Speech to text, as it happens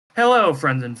Hello,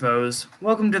 friends and foes.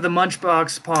 Welcome to the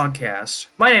Munchbox Podcast.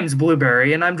 My name's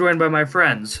Blueberry, and I'm joined by my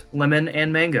friends, Lemon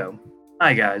and Mango.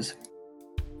 Hi, guys.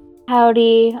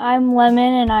 Howdy, I'm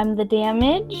Lemon and I'm the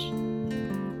damage.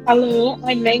 Hello,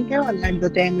 I'm Mango and I'm the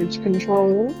damage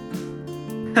control.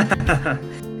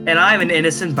 And I'm an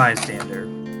innocent bystander.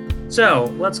 So,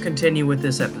 let's continue with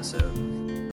this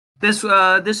episode.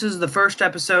 This is the first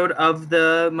episode of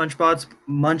the Munchbox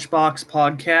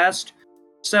Podcast.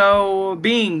 So,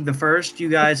 being the first, you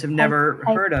guys have never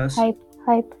heard us. Hype.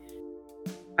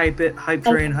 Hype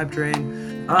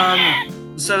train.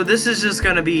 So this is just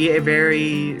going to be a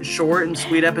very short and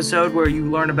sweet episode where you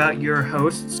learn about your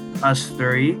hosts, us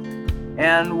three,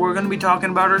 and we're going to be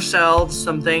talking about ourselves,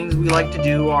 some things we like to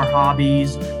do, our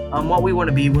hobbies, what we want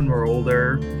to be when we're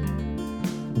older,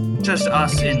 just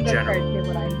us in general.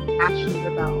 What I'm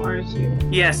passionate about, aren't you?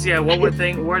 Yes, yeah. What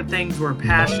things we're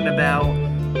passionate about?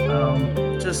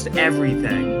 Just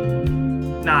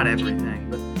everything. Not everything,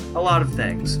 but a lot of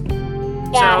things.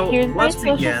 Yeah, So, here's my let's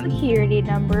social begin. security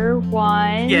number.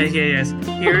 One. Yes.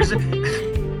 Here's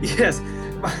yes.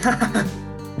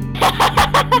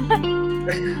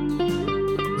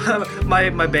 my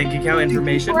bank account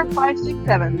information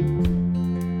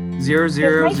 4567.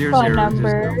 0000. Here's my phone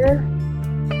number.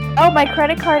 Oh, my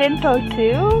credit card info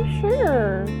too?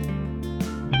 Sure.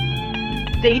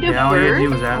 Date of Yeah, all you had to do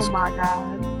birth? was ask. Oh my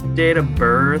god. Date of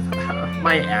birth,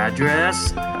 my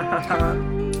address,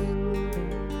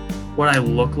 what I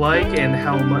look like, and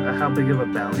how big of a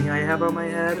bounty I have on my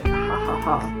head.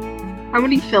 How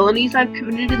many felonies I've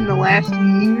committed in the last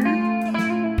year?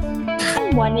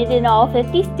 I'm wanted in all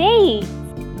 50 states.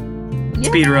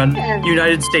 Speedrun,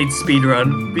 United States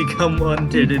speedrun, become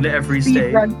wanted in every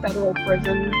state. Speedrun federal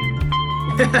prison.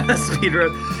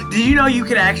 Speedrun. Did you know you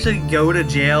could actually go to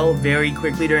jail very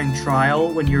quickly during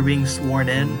trial when you're being sworn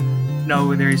in?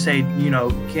 No, they say,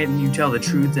 can you tell the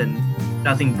truth and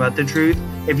nothing but the truth?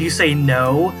 If you say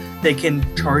no, they can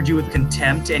charge you with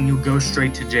contempt and you'll go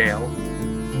straight to jail.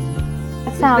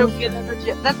 That sounds.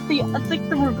 That's like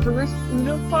the reverse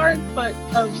Uno card, but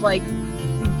of like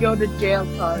go to jail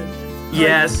card.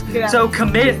 Yes. Yeah. So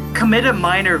commit a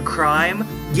minor crime,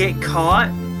 get caught,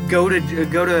 go to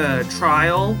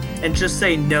trial, and just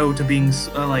say no to being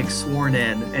sworn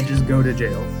in, and just go to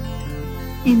jail.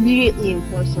 Immediately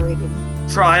incarcerated.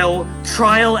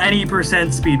 Trial any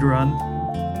percent speedrun.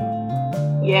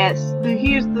 Yes.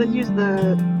 Here's the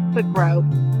quick route.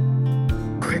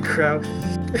 Quick crowd.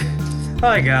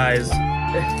 Hi guys.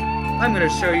 I'm gonna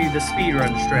show you the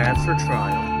speedrun strats for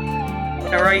trial.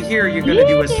 Now right here you're gonna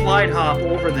do a slide hop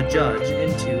over the judge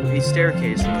into a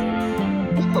staircase room.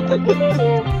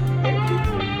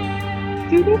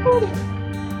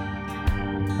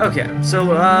 Okay,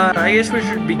 so I guess we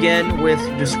should begin with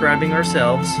describing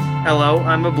ourselves. Hello,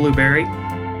 I'm a blueberry.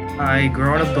 I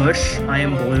grow in a bush. I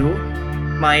am blue.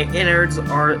 My innards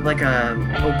are like a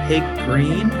opaque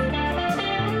green.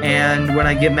 And when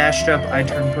I get mashed up, I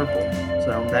turn purple.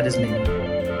 So that is me.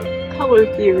 Color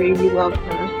theory, we love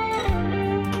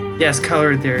her. Yes,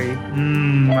 color theory.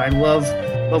 I love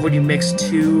when you mix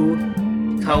two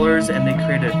colors and they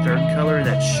create a third color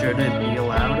that shouldn't be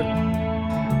allowed.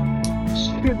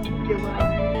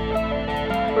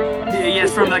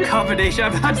 Yes, from that combination.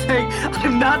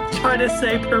 I'm not trying to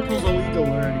say purple's illegal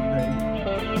or anything.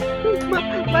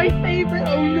 My favorite.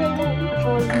 Oh no.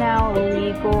 Purple is now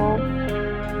illegal.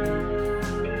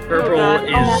 Purple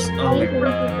is All illegal.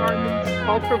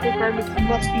 purple garments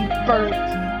must be burnt.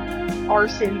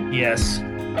 Arson. Yes. I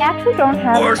actually don't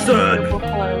have any Arson! purple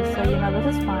clothes, so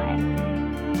this is fine.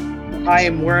 I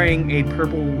am wearing a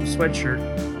purple sweatshirt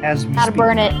as we Gotta speak.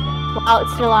 burn it. While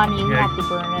it's still on you, you Okay. have to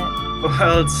burn it.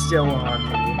 Well, it's still on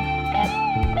me.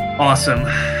 Awesome.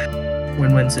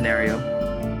 Win-win scenario.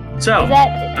 So, Is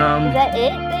that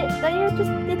it that you're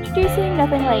just introducing?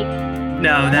 Nothing like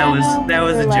no, that was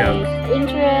a or, joke. like,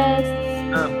 interests.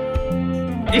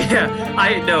 Yeah,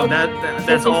 that's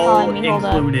Sophie's all calling me, hold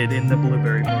up. included in the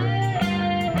blueberry part.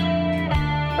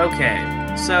 Okay,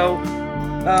 so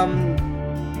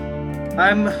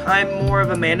I'm more of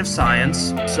a man of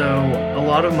science, so a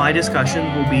lot of my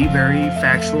discussions will be very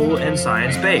factual and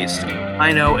science-based.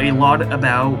 I know a lot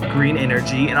about green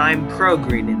energy, and I'm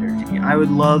pro-green energy. I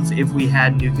would love if we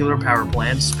had nuclear power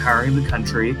plants powering the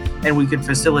country, and we could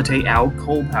facilitate out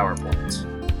coal power plants.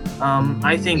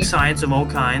 I think science of all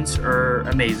kinds are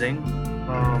amazing.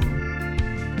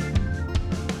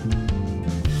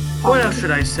 What else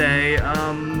should I say?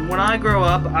 When I grow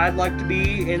up, I'd like to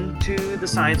be into the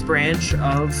science branch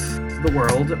of the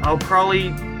world. I'll probably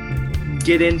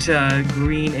get into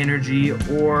green energy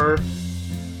or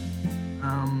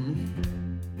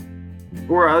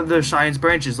or other science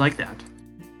branches like that.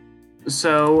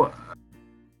 So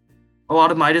a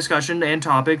lot of my discussion and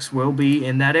topics will be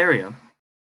in that area.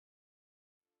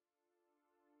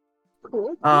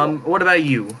 Cool. What about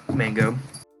you, Mango?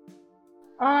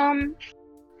 I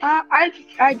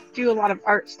do a lot of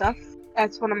art stuff.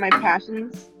 That's one of my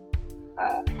passions.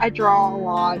 I draw a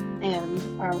lot, and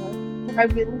I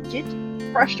really get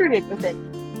frustrated with it.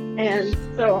 And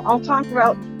so I'll talk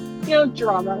about,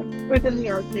 drama within the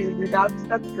art community.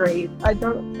 That's great.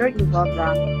 Don't you love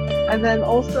that? And then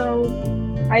also,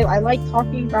 I like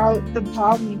talking about the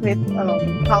problem with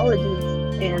colleges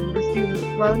and the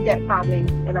student loan debt problem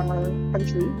in our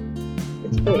country.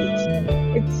 It's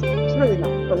really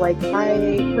not. But like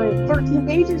I wrote 13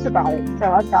 pages about it,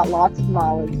 so I've got lots of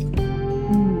knowledge.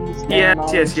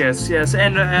 Yes.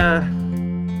 And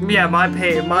yeah,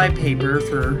 my paper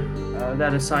for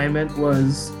that assignment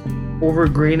was over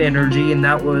green energy, and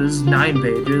that was 9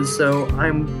 pages. So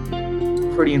I'm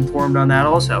pretty informed on that.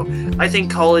 Also, I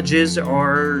think colleges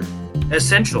are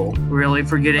essential, really,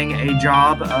 for getting a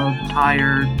job of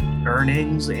higher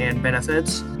earnings and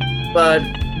benefits. But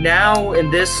now in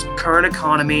this current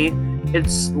economy,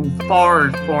 it's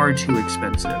far, far too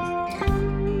expensive.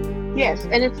 Yes,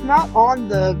 and it's not on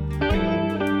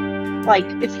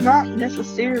it's not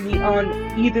necessarily on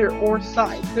either or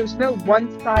side. There's no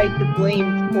one side to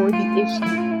blame for the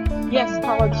issue. Yes,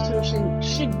 college tuition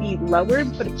should be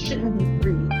lowered, but it shouldn't be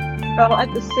free. But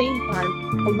at the same time,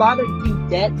 a lot of the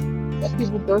debt that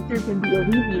people go through can be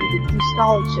alleviated through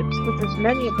scholarships, but there's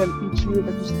many of them each year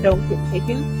that just don't get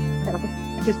taken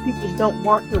because people don't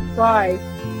want to apply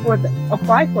for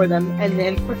them and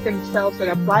then put themselves and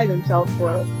apply themselves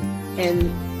for it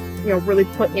and really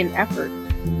put in effort,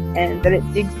 and then it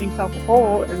digs themselves a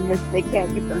hole in which they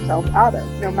can't get themselves out of,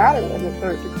 no matter what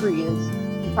their degree is,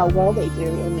 how well they do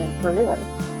in their career.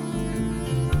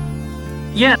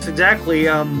 Yes, exactly.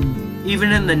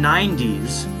 Even in the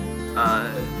 90s,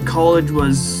 college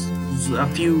was a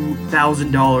few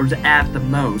 $1,000s at the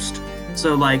most.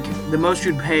 So, like, the most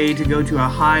you'd pay to go to a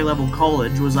high-level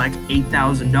college was like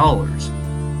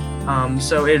 $8,000.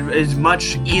 So it is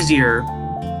much easier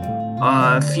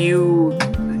few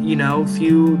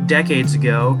decades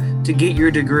ago to get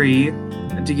your degree,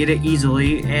 to get it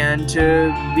easily, and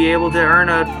to be able to earn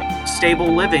a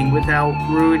stable living without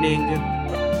ruining,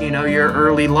 your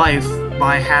early life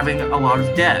by having a lot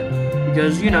of debt.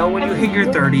 Because, when you hit your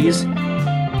 30s...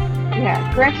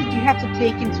 Yeah, granted, you have to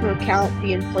take into account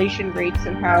the inflation rates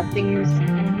and how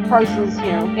prices,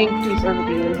 increase over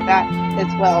the years, that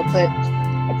as well, but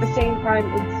at the same time,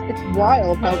 it's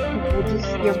wild how people just,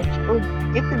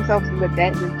 get themselves into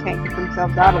debt and can't get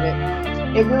themselves out of it.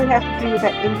 It really has to do with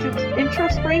that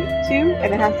interest rate, too,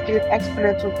 and it has to do with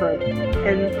exponential growth.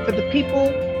 And for the people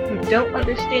who don't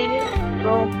understand it,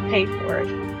 they'll pay for it.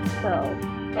 So,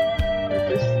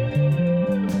 that's a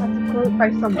quote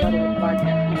by somebody on the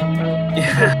podcast.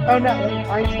 Yeah. Oh no, that's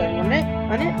Einstein, wasn't it?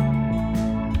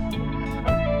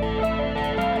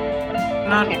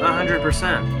 Not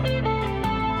 100%.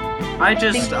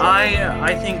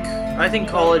 I think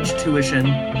college tuition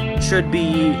should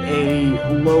be a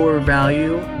lower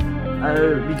value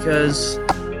because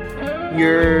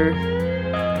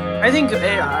I think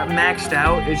maxed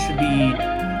out it should be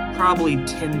probably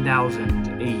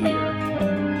 $10,000 a year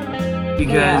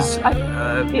because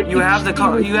you have the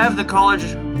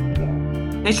college.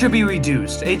 It should be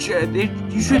reduced. You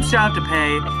should still have to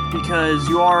pay because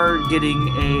you are getting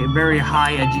a very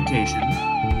high education.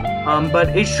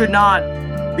 But it should not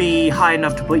be high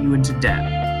enough to put you into debt.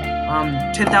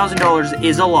 $10,000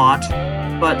 is a lot,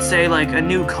 but say like a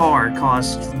new car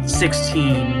costs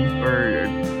 $16,000 or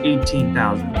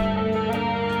 $18,000.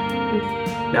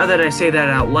 Now that I say that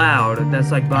out loud, that's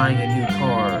like buying a new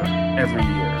car every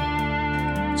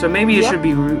year. So maybe it should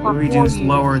be reduced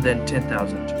lower than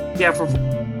 $10,000. Yeah,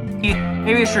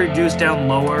 maybe it should reduce down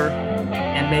lower,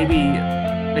 and maybe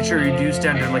it should reduce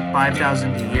down to like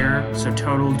 $5,000 a year, so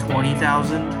total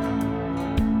 $20,000.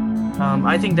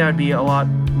 I think that would be a lot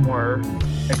more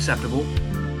acceptable.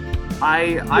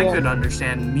 I could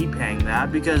understand me paying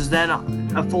that because then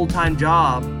a full-time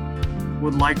job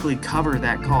would likely cover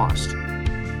that cost.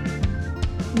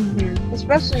 Mm-hmm.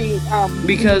 Especially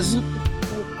because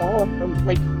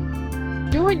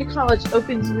going to college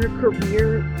opens your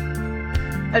career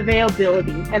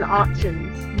availability and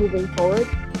options moving forward,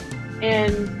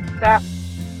 and that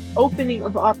opening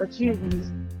of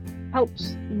opportunities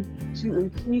helps to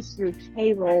increase your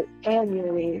payroll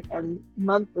annually and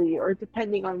monthly, or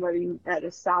depending on whether you add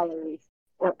a salary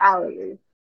or hourly.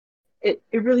 It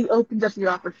really opens up your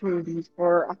opportunities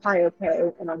for a higher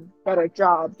pay and a better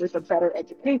job with a better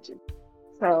education.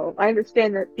 So I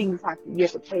understand that things have to you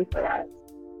have to pay for that.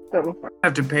 So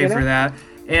Have to pay You for know? that.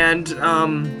 And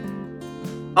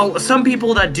some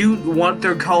people that do want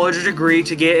their college degree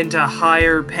to get into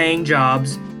higher paying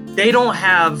jobs, they don't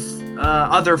have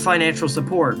other financial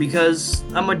support because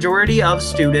a majority of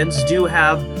students do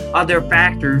have other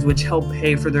factors which help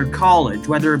pay for their college,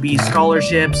 whether it be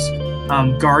scholarships,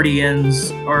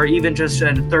 guardians, or even just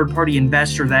a third party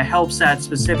investor that helps that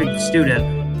specific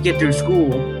student get through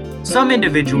school. Some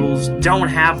individuals don't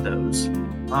have those.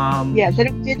 yeah, they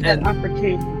don't get that and-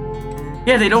 opportunity.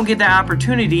 Yeah, they don't get that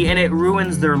opportunity, and it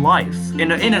ruins their life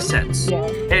in a sense. Yeah.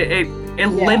 It Yeah.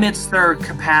 limits their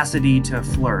capacity to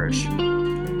flourish.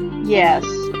 Yes.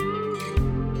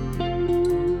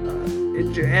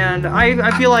 And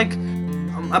I feel like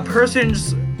a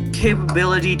person's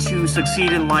capability to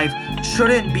succeed in life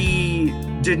shouldn't be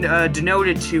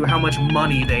denoted to how much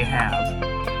money they have.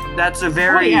 That's a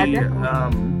very Oh, yeah,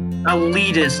 definitely.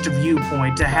 elitist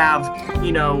viewpoint to have,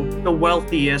 the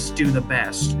wealthiest do the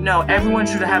best. No, everyone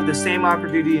should have the same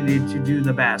opportunity to do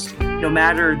the best, no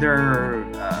matter their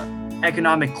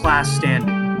economic class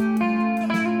standing.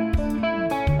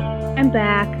 I'm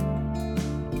back.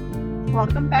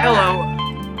 Welcome back. Hello.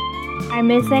 I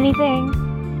miss anything?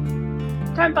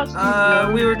 Time about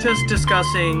student We were just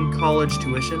discussing college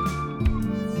tuition.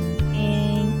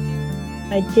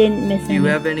 And I didn't miss Do you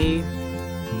anything. have any?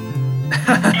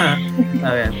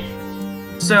 Okay.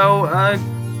 So,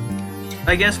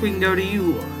 I guess we can go to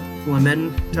you,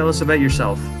 Lemon. Tell us about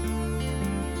yourself.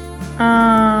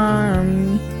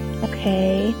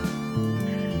 Okay.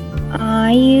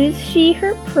 I use she,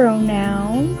 her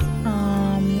pronouns.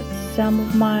 Some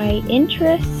of my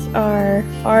interests are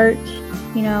art,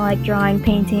 like drawing,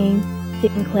 painting,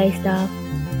 doing clay stuff.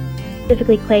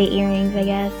 Specifically clay earrings, I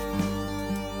guess.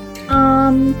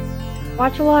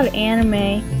 Watch a lot of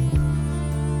anime.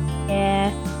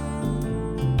 Yeah.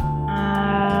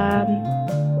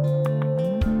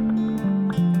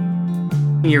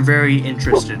 You're very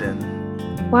interested in.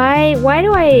 Why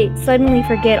do I suddenly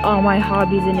forget all my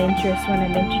hobbies and interests when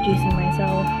I'm introducing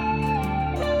myself?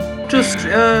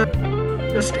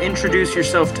 Just introduce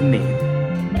yourself to me. You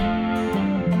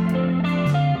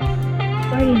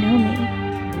already know me.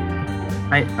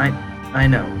 I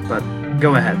know, but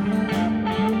go ahead.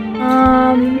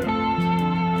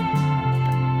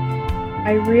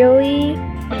 I really,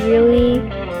 really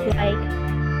like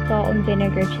salt and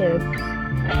vinegar chips.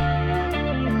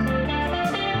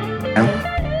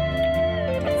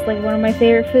 It's like one of my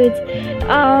favorite foods.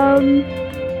 I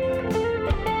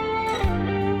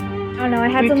don't know, I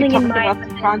had we something could in talk mind. about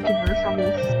the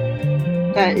controversialness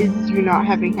that is you not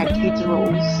having had pizza rolls.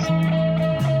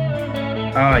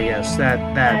 Oh yes, that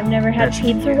I've never had that should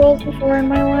be pizza good. rolls before in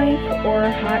my life, or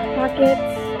Hot Pockets.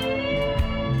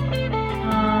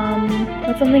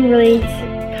 That's something really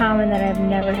common that I've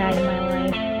never had in my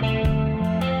life.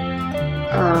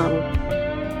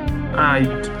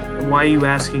 Why are you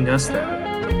asking us that?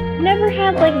 Never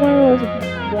had like one of those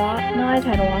no, I've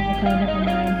had a waffle cone, never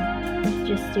mind. It's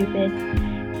just stupid.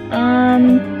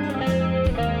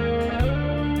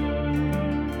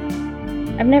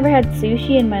 I've never had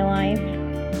sushi in my life.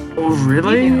 Oh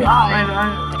really? Neither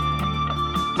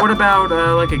I. What about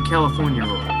like a California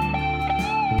roll?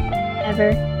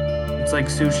 Never. It's like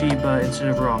sushi, but instead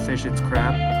of raw fish, it's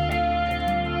crab.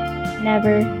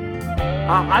 Never.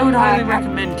 I would highly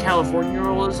recommend California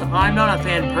rolls. I'm not a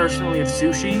fan personally of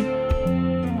sushi.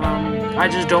 I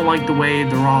just don't like the way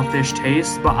the raw fish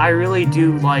tastes, but I really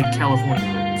do like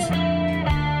California rolls.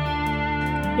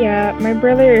 Yeah, my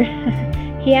brother,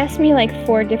 he asked me like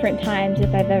 4 different times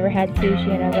if I've ever had sushi,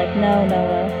 and I was like, no,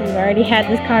 Noah, we've already had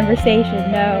this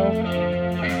conversation, no.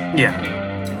 Yeah.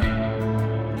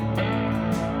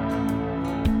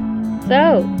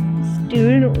 So,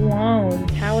 student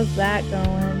loans, how is that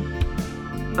going?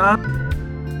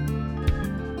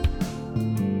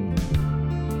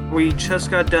 We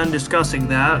just got done discussing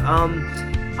that.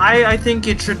 I think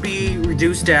it should be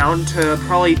reduced down to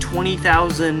probably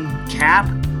 20,000 cap,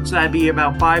 so that'd be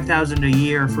about 5,000 a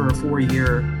year for a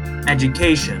 4-year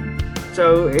education.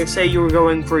 So if say you were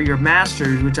going for your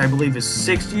master's, which I believe is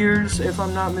 6 years, if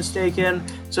I'm not mistaken,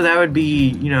 so that would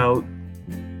be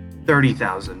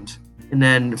 30,000. And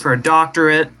then for a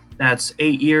doctorate, that's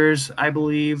 8 years, I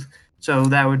believe. So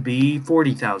that would be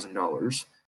 $40,000.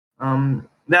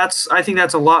 I think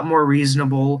that's a lot more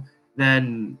reasonable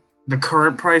than the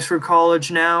current price for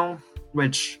college now,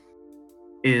 which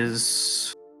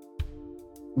is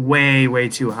way, way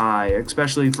too high,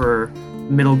 especially for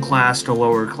middle class to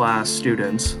lower class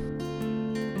students.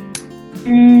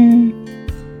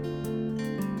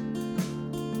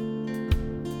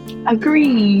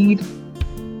 Agreed.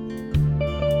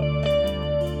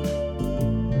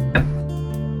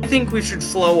 think we should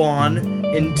flow on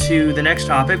into the next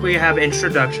topic. We have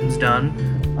introductions done.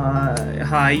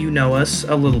 Hi, you know us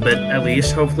a little bit at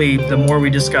least. Hopefully, the more we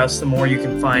discuss, the more you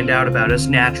can find out about us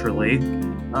naturally.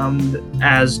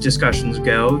 As discussions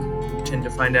go, you tend to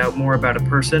find out more about a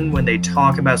person when they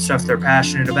talk about stuff they're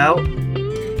passionate about.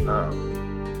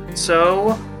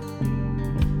 So,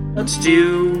 let's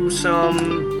do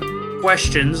some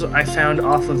questions I found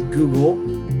off of Google.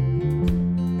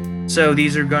 So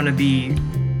these are going to be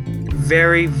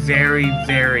very, very,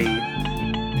 very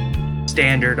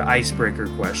standard icebreaker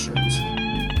questions.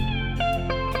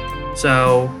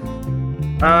 So,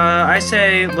 I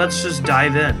say let's just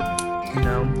dive in. You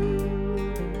know,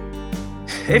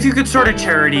 if you could start a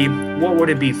charity, what would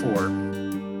it be for?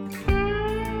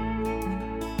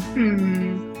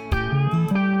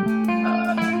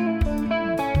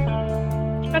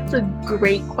 That's a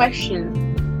great question.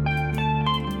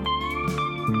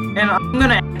 And I'm going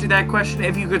to answer that question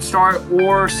if you could start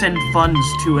or send funds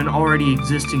to an already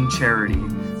existing charity.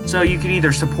 So you could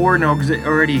either support an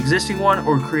already existing one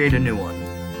or create a new one.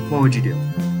 What would you do?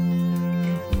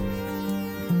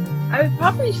 I would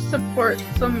probably support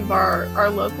some of our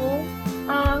local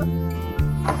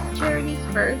charities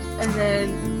first, and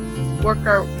then work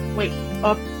our way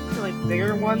up to like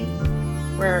bigger ones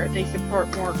where they support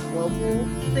more global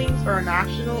things or a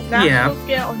national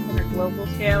scale and then a global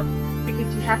scale,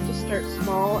 because you have to start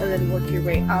small and then work your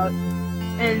way out.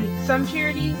 And some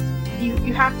charities,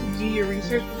 you have to do your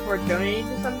research before donating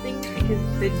to something, because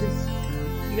they just,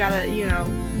 you gotta,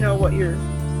 know what you're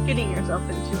getting yourself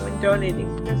into when donating.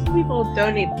 Because some people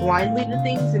donate blindly to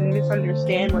things and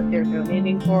misunderstand what they're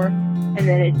donating for, and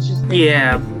then it's just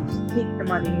just take the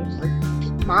money and just like,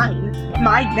 mine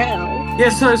now. Yeah,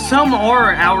 so some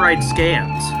are outright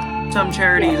scams. Some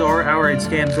charities are outright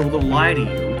scams, so they'll lie to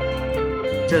you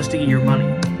just to get your money.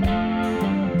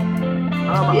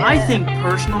 I think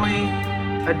personally,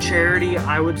 a charity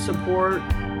I would support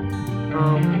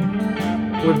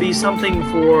would be something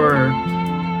for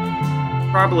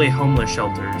probably homeless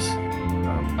shelters.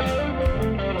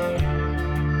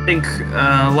 I think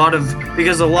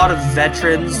because a lot of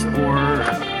veterans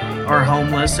are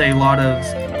homeless, a lot of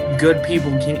good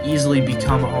people can easily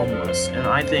become homeless. And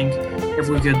I think if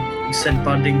we could send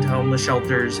funding to homeless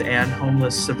shelters and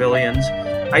homeless civilians,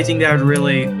 I think that would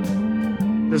really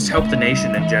just help the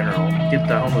nation in general, get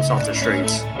the homeless off the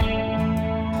streets.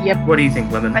 Yep. What do you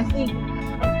think, Lemon? I think,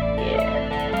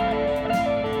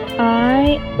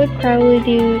 I would probably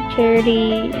do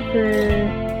charity for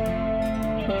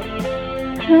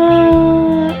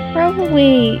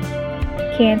probably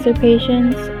cancer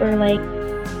patients or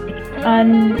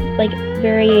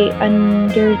very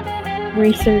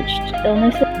under-researched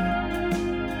illnesses.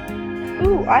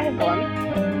 Ooh, I have one.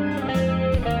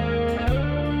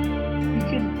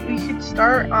 We could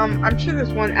start. I'm sure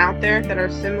there's one out there that are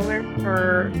similar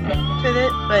to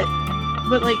it,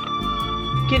 but like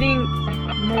getting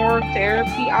more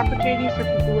therapy opportunities for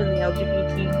people in the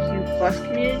LGBTQ plus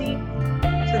community,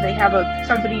 so they have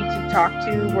somebody to talk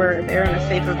to where they're in a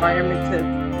safe environment to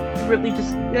really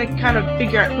just kind of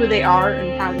figure out who they are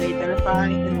and how they identify,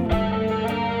 and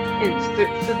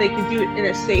so they can do it in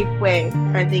a safe way.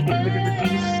 I think it would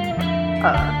reduce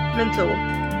mental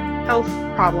health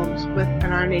problems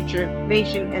within our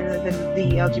nation and within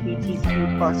the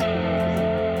LGBTQ plus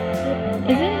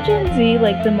community. Isn't Gen Z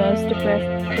like the most depressed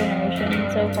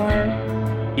generation so far?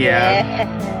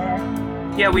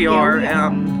 Yeah, we are.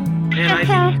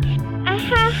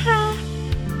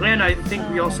 And I think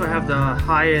we also have the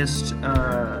highest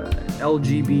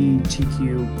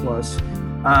LGBTQ plus.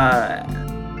 I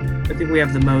think we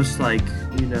have the most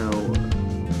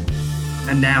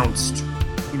announced.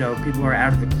 People are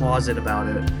out of the closet about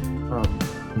it.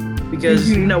 Because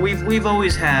we've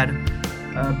always had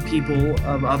people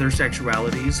of other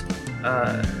sexualities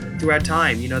throughout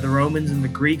time. The Romans and the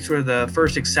Greeks were the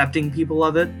first accepting people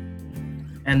of it,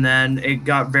 and then it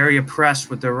got very oppressed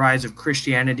with the rise of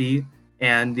Christianity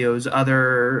and those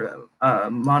other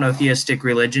monotheistic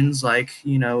religions like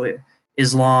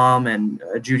Islam and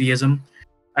Judaism.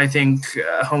 I think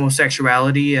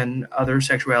homosexuality and other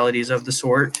sexualities of the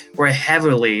sort were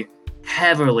heavily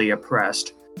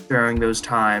oppressed during those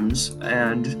times,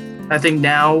 and I think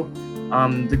now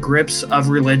the grips of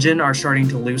religion are starting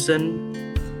to loosen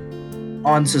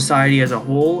on society as a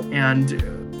whole, and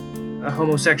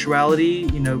homosexuality,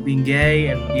 being gay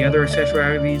and the other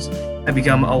sexualities have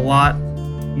become a lot,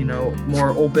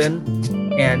 more open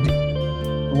and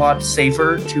a lot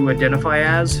safer to identify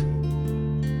as.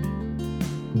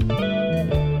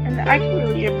 And I can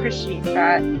really appreciate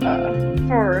that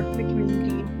for the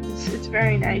community. It's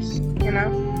very nice,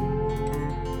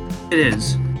 It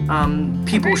is.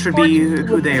 People should be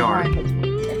who they are.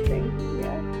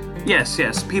 Yeah.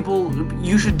 Yes. People,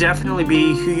 you should definitely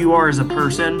be who you are as a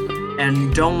person,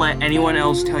 and don't let anyone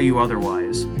else tell you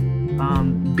otherwise.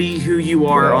 Be who you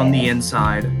are on the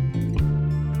inside.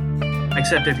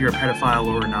 Except if you're a pedophile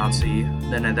or a Nazi,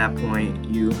 then at that point,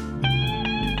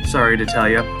 sorry to tell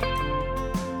you.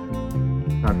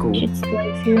 Not cool. You should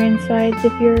slice your insides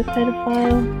if you're a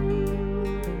pedophile.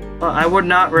 I would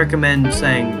not recommend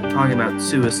talking about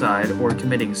suicide or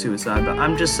committing suicide, but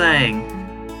I'm just saying,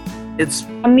 it's...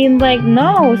 I mean, like,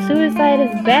 no, suicide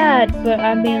is bad, but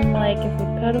I mean, like, if a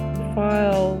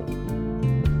pedophile,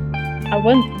 I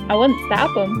wouldn't stop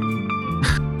him.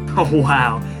 Oh,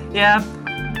 wow. Yeah,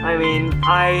 I mean,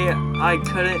 I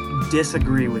couldn't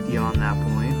disagree with you on that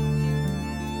point.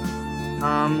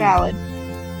 Valid.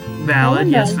 Valid,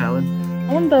 yes, valid.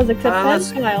 No one does except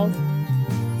pedophiles.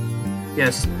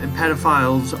 Yes,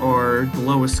 pedophiles are the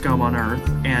lowest scum on earth,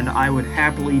 and I would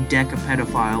happily deck a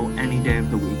pedophile any day of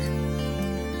the week.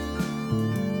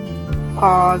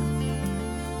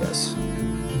 Yes.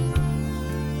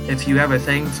 If you have a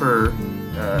thing for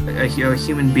a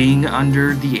human being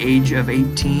under the age of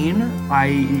 18,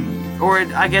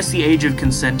 I guess the age of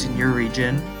consent in your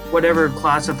region, whatever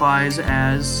classifies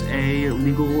as a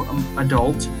legal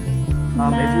adult.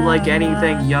 If you like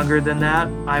anything younger than that,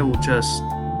 I will just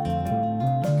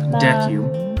deck you.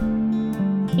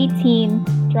 18.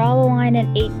 Draw the line at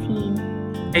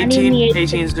 18. 18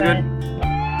 is good.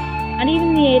 Not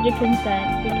even the age of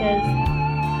consent, because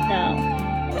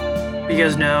no.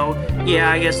 Because no.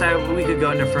 Yeah, I guess we could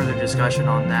go into further discussion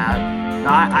on that.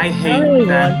 I hate really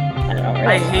that.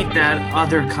 I hate that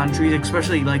other countries,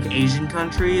 especially like Asian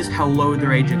countries, how low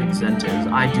their age of consent is.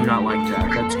 I do not like that.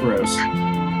 That's gross.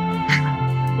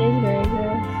 It is very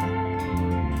gross.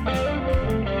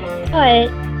 But,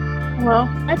 well,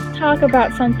 let's talk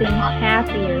about something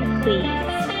happier, please.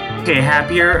 Okay,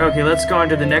 happier? Okay, let's go on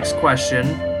to the next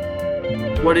question.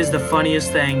 What is the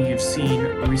funniest thing you've seen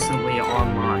recently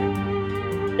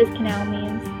online? This canal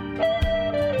memes.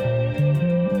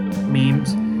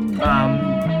 Memes?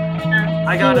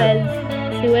 I got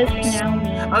Suez Canal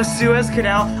meme. A Suez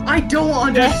Canal? I don't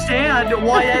understand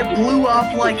why it blew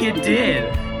up like it did.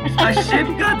 A ship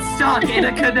got stuck in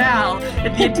a canal,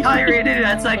 and the entire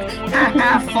internet's like,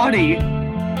 haha, funny.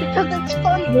 Because it's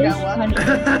funny, It is Noah. funny.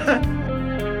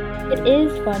 It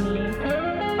is funny.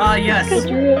 Yes.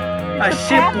 A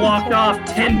ship blocked off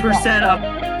 10% of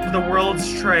the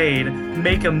world's trade.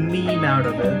 Make a meme out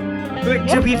of it. But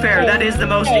to be fair, that is the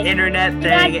most internet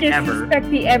thing Not ever. disrespect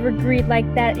the Evergreen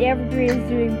like that. The Evergreen is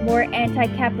doing more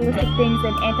anti-capitalistic things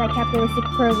than anti-capitalistic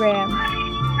programs.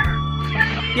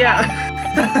 Yeah.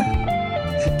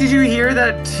 Did you hear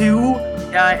that 2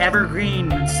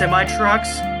 Evergreen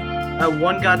semi-trucks,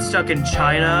 one got stuck in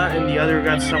China and the other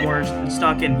got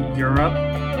stuck in Europe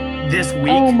this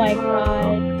week? Oh my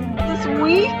god. This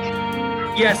week?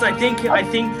 Yes, I think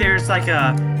there's like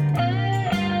a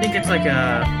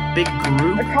big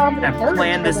group that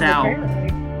planned this out.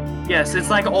 Yes, it's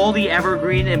like all the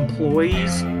Evergreen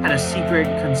employees had a secret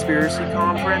conspiracy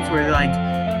conference where they're like,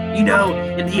 in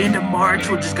the end of March,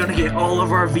 we're just gonna get all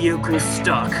of our vehicles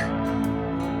stuck.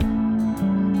 I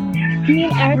mean,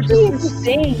 actually, it's the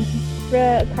thing.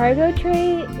 The cargo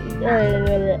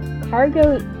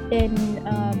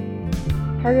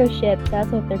cargo ships, that's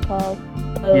what they're called.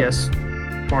 So Yes,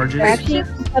 barges. they're actually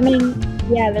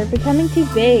they're becoming too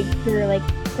big for, like,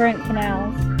 current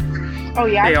canals. Oh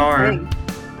yeah, They are.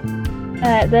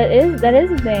 That is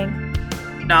a thing.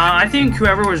 Nah, I think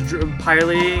whoever was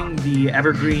piloting the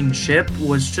Evergreen ship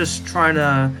was just trying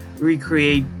to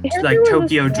recreate I heard like there was a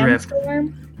Tokyo Drift.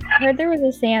 sandstorm. I heard there was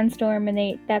a sandstorm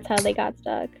and that's how they got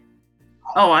stuck.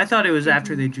 Oh, I thought it was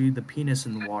after they drew the penis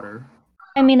in the water.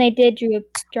 I mean, they did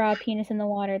draw a penis in the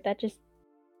water. That just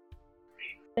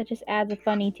adds a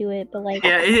funny to it, but like...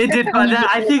 Yeah, it did. But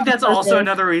I think that's also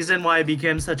another reason why it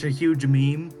became such a huge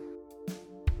meme.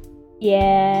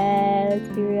 Yeah, let's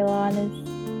be real honest.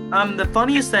 The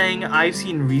funniest thing I've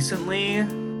seen recently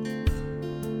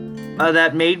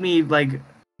that made me like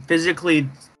physically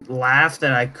laugh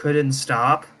that I couldn't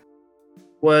stop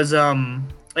was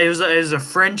it was a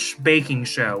French baking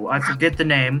show. I forget the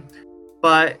name,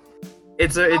 but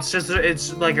it's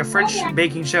like a French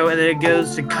baking show, and then it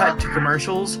goes to cut to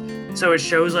commercials. So it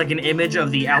shows like an image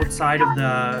of the outside of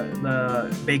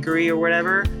the bakery or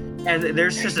whatever, and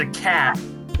there's just a cat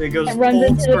that goes It runs full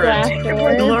into the glass sprint.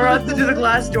 door. It runs into the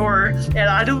glass door, and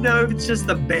I don't know if it's just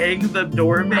the bang the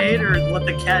door made or what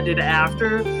the cat did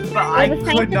after, but I The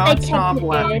fact could that not they stop kept it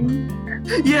laughing. in,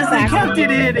 Yes, they Exactly. kept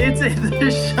it in. It's in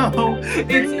the show.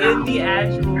 It's in the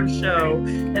actual show,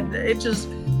 and it just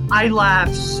I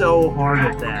laughed so hard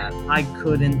at that. I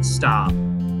couldn't stop.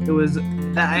 It was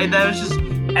that was just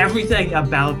everything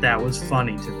about that was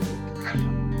funny to me.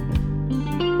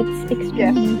 It's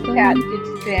Yes, extremely cat funny.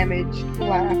 gets damaged,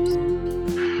 laughs.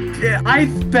 Yeah, I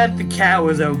bet the cat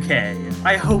was okay.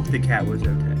 I hope the cat was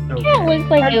okay. It looked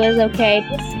like it was okay.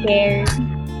 Just scared.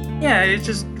 Yeah, it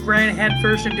just ran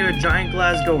headfirst into a giant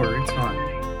glass door. It's fine.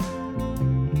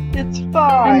 It's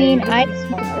fine. I mean, It's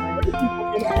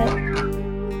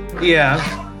fine. Yeah.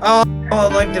 Oh,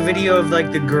 like the video of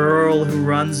like the girl who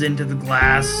runs into the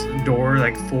glass door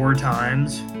like 4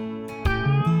 times.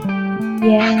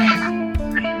 Yeah.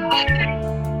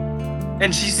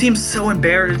 And she seems so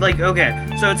embarrassed. Like, okay,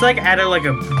 so it's like at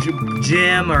a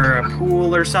gym or a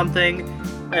pool or something,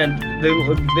 and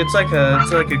it's like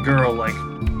a girl like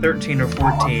 13 or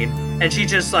 14, and she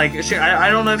just like I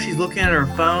don't know if she's looking at her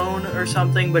phone or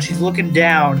something, but she's looking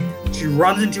down. She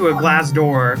runs into a glass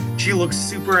door. She looks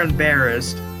super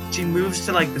embarrassed. She moves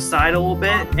to like the side a little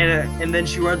bit, and then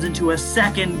she runs into a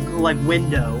second like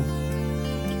window,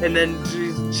 and then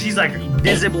she's like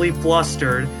visibly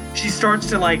flustered. She starts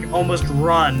to like almost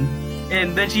run,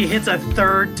 and then she hits a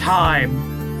third time.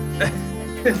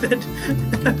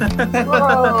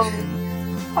 Whoa.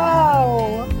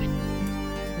 Oh.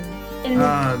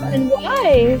 And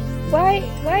why? Why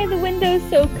are the windows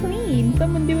so clean?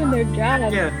 Someone doing their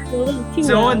job. Yeah. A little too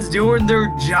Someone's doing their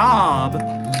job.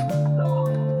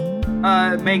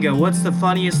 Mango, what's the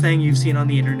funniest thing you've seen on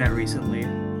the internet recently?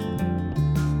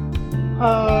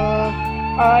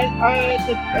 I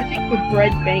think the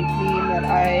bread bank meme that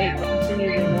I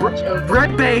continue to watch over.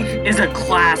 Bread Bank is a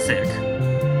classic.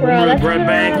 Bro, that's bread been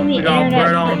bank, on the we got internet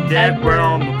bread on deck, forever. bread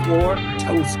on the floor,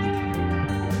 toasty.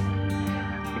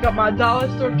 I got my dollar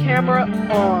store camera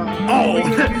on. Oh!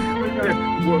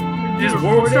 Is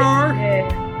World Star? Yeah.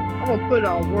 I'm gonna put it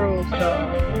on World Star.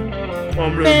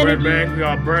 On the bread bank, we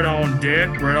got bread on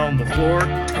deck, bread on the floor,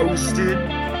 toasted.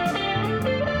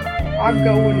 I'm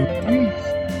going to Greece.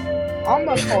 I'm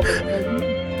not called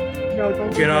it. No,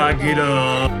 don't. Can I get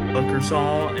a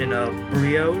croissant and a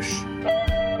brioche?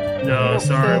 No,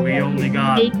 sorry, we only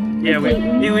got. Yeah, we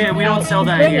don't sell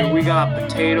that here. We got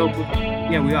potato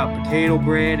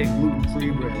bread and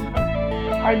gluten-free bread.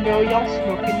 I know y'all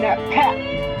smoking that pack.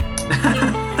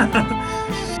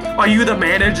 Are you the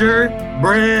manager?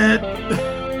 Bread.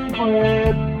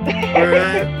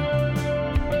 Bread.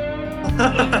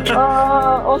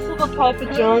 Also the Papa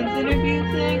John's interview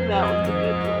thing. That was a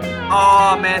good one.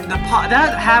 Oh man,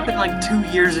 that happened like 2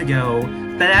 years ago.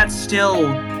 But I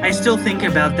still think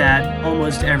about that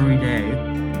almost every day.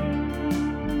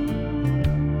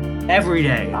 Every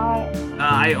day.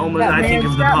 I think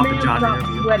of the Papa John not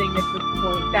interview. sweating at this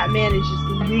point. That man is just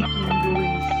leaking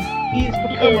grease. He's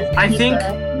become a I think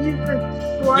He's a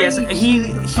slimy yes,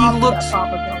 Papa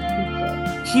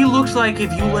John's pizza. he looks like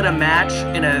if you lit a match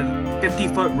in a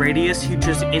 50-foot radius, he'd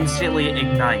just instantly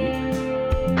ignite.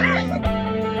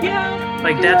 Yeah.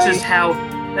 Like that's just how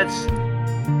that's.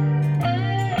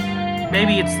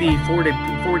 Maybe it's the 40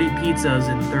 pizzas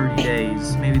in 30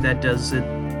 days. Maybe that does it.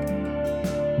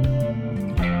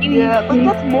 Yeah, but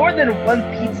that's more than one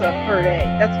pizza per day.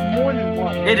 That's more than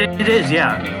one. It is,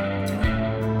 yeah.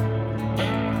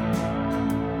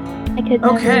 I could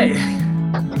Okay.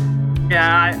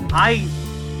 Yeah, I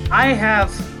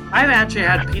I've actually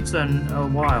had pizza in a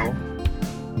while.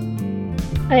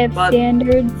 I have But-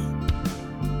 standards.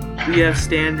 We have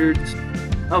standards.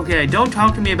 Okay, don't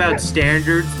talk to me about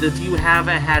standards if you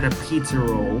haven't had a pizza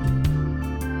roll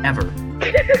ever.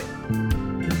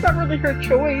 It's not really her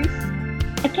choice.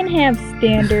 I can have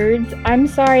standards. I'm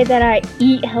sorry that I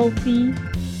eat healthy.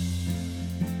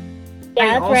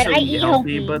 Yeah, that's right. also I eat eat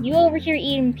healthy, healthy. but- You over here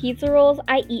eating pizza rolls?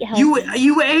 I eat healthy.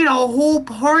 You ate a whole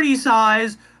party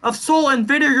size of salt and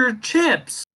vinegar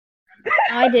chips.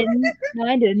 I didn't. No,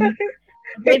 I didn't.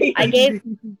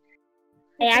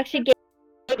 I actually gave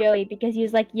Joey because he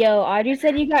was like, "Yo, Audrey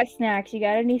said you got snacks. You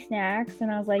got any snacks?" And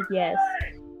I was like, "Yes."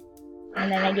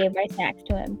 And then I gave my snacks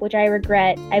to him, which I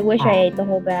regret. I wish I ate the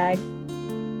whole bag.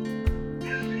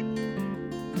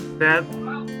 That,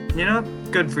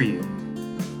 good for you.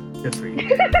 Good for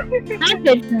you. Not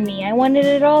good for me. I wanted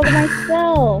it all to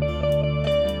myself.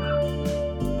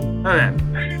 Okay.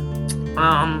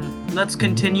 Let's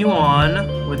continue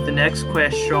on with the next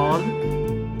question.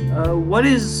 What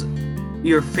is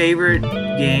your favorite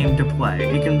game to play?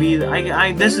 It can be.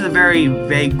 This is a very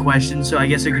vague question, so I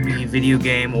guess it could be video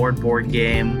game or board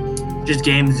game, just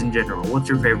games in general. What's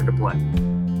your favorite to play?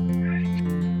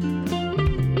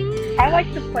 I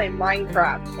like to play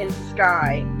Minecraft and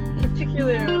Sky,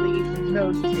 particularly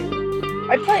those two.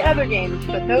 I play other games,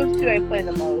 but those two I play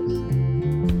the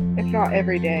most. If not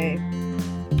every day.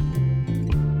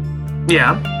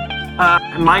 Yeah.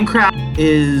 Minecraft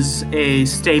is a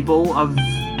staple of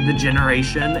the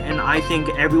generation, and I think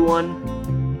everyone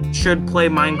should play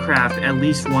Minecraft at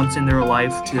least once in their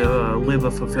life to live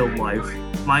a fulfilled life.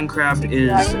 Minecraft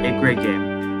is a great game.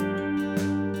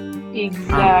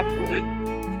 Exactly.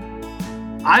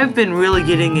 I've been really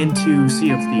getting into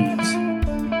Sea of Thieves.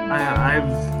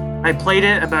 I played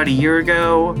it about a year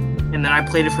ago, and then I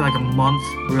played it for like a month,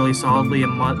 really solidly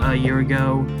a year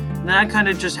ago. And then I kind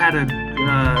of just had it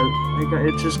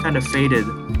just kind of faded.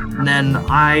 And then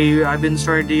I've been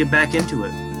starting to get back into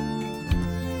it.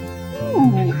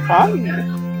 Ooh, fun.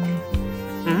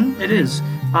 It is.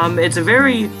 It's a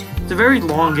very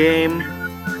long game.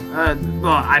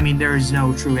 Well, I mean, there is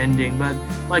no true ending, but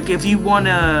like if you want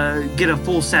to get a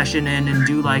full session in and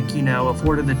do like, you know, a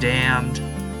Fort of the Damned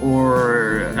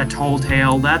or a Tall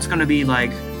Tale, that's going to be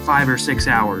like 5 or 6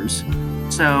 hours.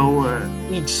 So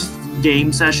each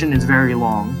game session is very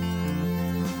long.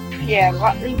 Yeah,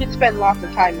 you can spend lots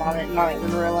of time on it and not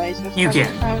even realize it's You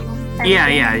can. Yeah,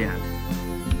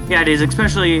 it is,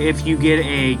 especially if you get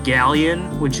a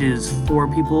galleon, which is 4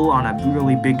 people on a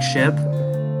really big ship.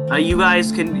 You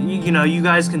guys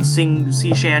can sing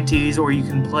sea shanties, or you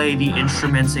can play the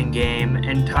instruments in game,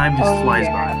 and time just flies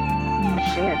by. Sea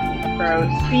shanties, bro.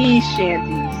 Sea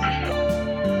shanties.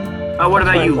 What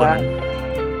about you, Lemon?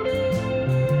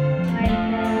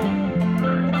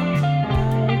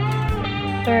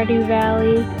 Stardew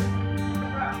Valley,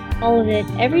 all of it.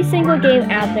 Every single game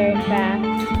out there, in fact.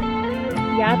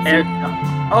 Yahtzee?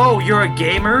 Oh, you're a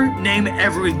gamer? Name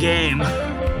every game.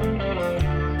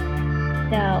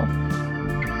 No.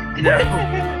 No.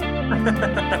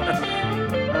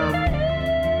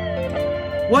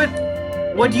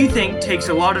 What do you think takes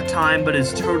a lot of time but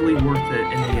is totally worth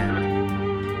it in the end?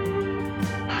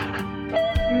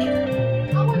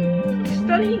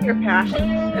 Studying your passions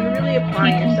and really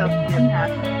applying yourself to your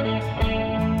passions.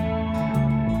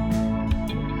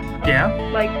 Yeah?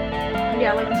 Like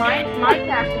my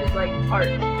passion is like art.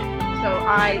 So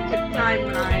I took time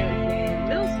when I was in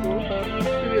middle school to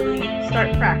really start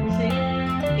practicing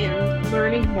and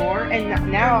learning more,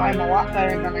 and now I'm a lot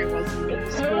better than I was in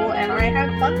middle school, and I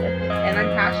have fun with it, and I'm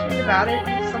passionate about it,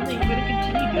 and it's something I'm going to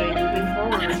continue doing moving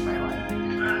forward in my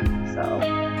life. So,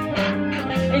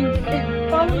 and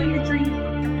following your dreams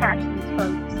and passions,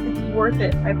 folks, it's worth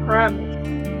it, I promise.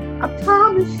 I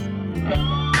promise.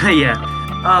 Yeah.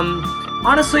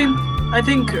 Honestly, I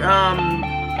think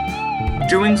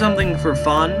doing something for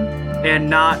fun and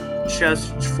not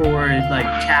just for like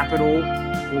capital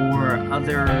or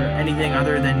anything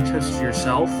other than just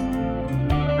yourself.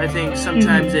 I think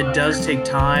sometimes it does take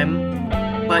time,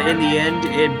 but in the end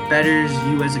it betters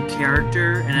you as a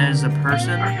character and as a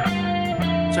person.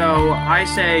 So I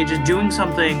say just doing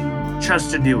something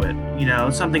just to do it, you know,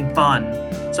 something fun,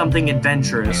 something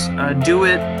adventurous. Do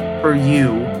it for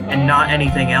you and not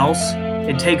anything else.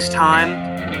 It takes time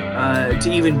to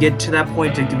even get to that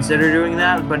point to consider doing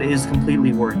that, but it is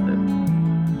completely worth it.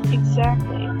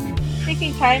 Exactly.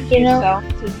 Taking time for yourself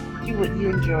to do what you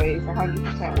enjoy is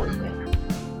 100% worth it.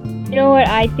 You know what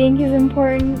I think is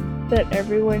important that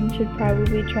everyone should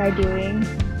probably try doing?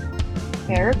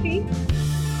 Therapy?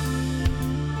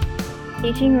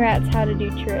 Teaching rats how to do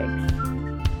tricks.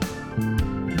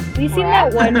 Have you seen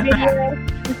that one video?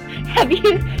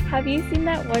 Have you seen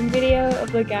that one video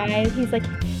of the guy? He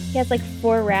has like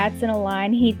 4 rats in a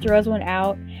line. He throws one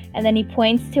out, and then he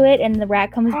points to it, and the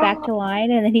rat comes back to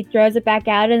line, and then he throws it back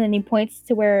out, and then he points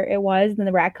to where it was, and then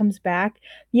the rat comes back.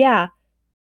 Yeah,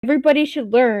 everybody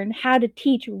should learn how to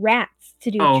teach rats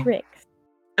to do tricks.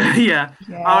 Yeah.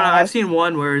 I don't know. I've seen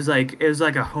one where it was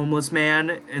like a homeless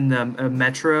man in the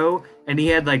metro, and he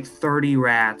had like 30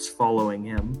 rats following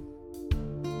him,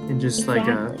 and just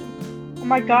Exactly. Oh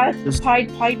my god, it's the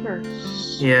Pied Piper.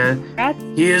 Yeah.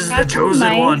 He is the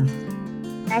chosen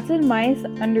one. Rats and mice,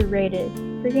 underrated.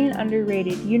 Freaking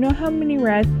underrated. You know how many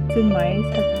rats and mice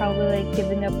have probably like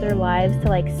given up their lives to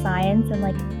like science and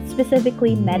like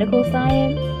specifically medical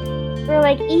science? We're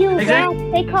like, ew, rats,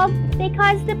 they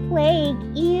cause the plague,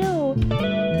 ew.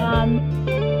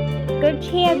 Good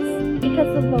chance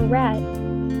because of a rat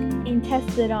being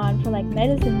tested on for like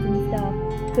medicines and stuff.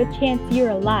 Good chance you're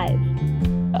alive.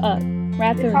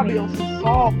 Rats They are probably amazing. also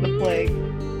solved the plague.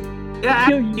 Yeah,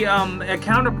 actually, a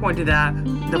counterpoint to that,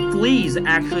 the fleas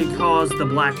actually caused the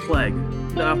Black Plague.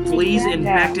 The fleas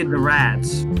infected the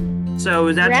rats. So it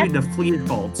was actually the flea's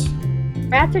fault.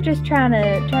 Rats are just trying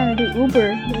to do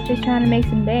Uber. They're just trying to make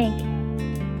some bank.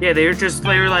 Yeah, they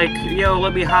were like, yo,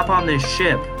 let me hop on this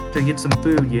ship to get some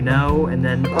food, you know? And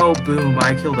then, oh, boom,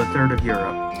 I killed a third of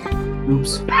Europe.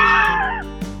 Oops.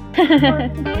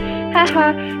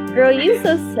 Haha, girl, you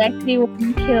so sexy when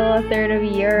you kill a third of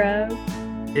Europe.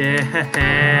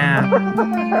 Yeah.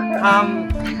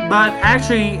 But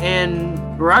actually, in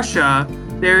Russia,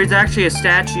 there is actually a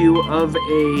statue of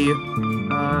a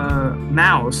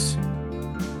mouse,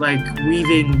 like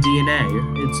weaving DNA.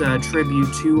 It's a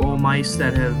tribute to all mice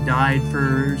that have died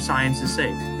for science's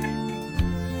sake.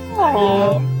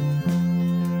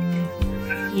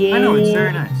 Yeah. I know, it's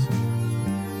very nice.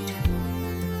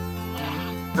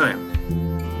 Okay.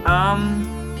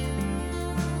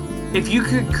 If you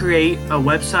could create a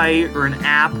website or an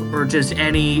app or just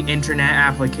any internet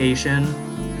application,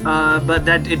 but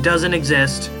that it doesn't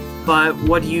exist, but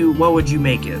what would you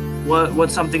make it?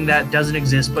 What's something that doesn't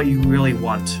exist but you really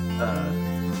want,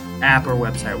 app or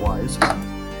website wise?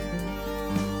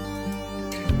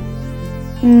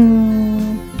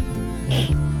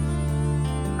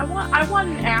 I want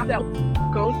an app that will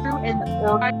go through and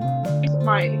organize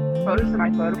my photos in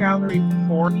my photo gallery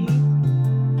for me.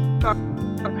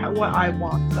 What I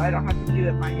want, so I don't have to do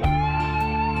it myself.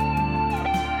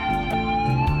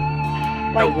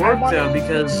 It'll work though,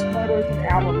 because photos and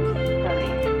albums for me.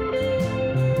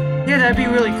 yeah, that'd be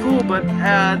really cool. But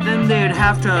then they'd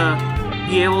have to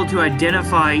be able to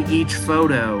identify each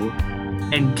photo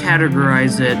and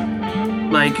categorize it.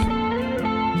 Like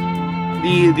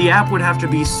the app would have to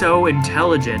be so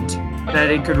intelligent that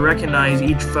it could recognize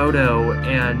each photo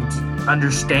and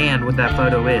understand what that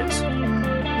photo is.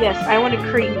 Yes, I want to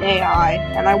create an AI,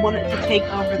 and I want it to take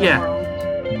over the world.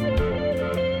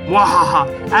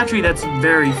 Wahaha! Actually, that's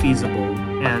very feasible,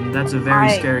 and that's a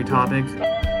very scary topic.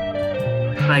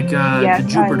 Like the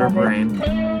Jupiter brain.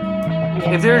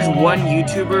 Yes. If there's one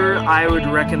YouTuber I would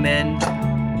recommend,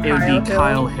 it would be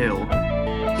Kyle Hill.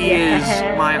 He is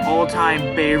my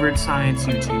all-time favorite science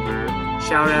YouTuber.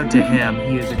 Shout out to him.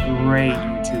 He is a great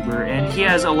YouTuber, and he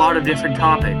has a lot of different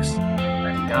topics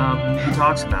he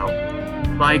talks about.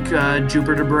 Like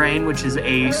Jupiter Brain, which is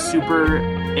a super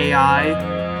AI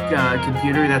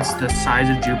computer that's the size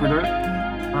of Jupiter.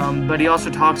 But he also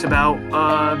talks about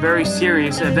very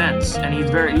serious events, and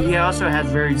he also has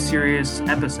very serious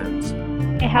episodes.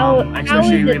 How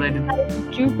especially is it related.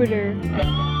 Jupiter?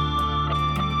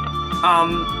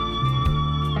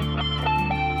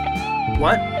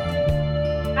 What?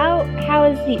 How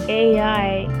is the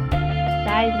AI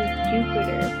size of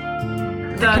Jupiter?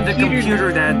 The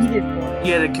computer that.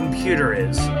 Yeah, the computer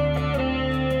is.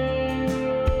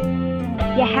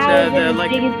 Yeah, how is it as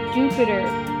big as Jupiter?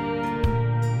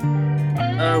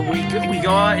 We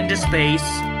go out into space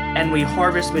and we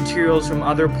harvest materials from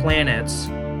other planets,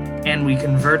 and we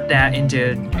convert that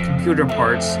into computer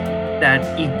parts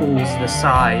that equals the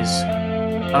size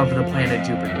of the planet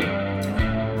Jupiter.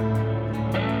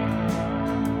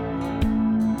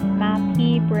 My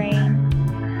pea brain.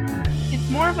 It's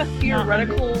more of a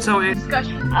theoretical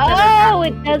discussion. Oh,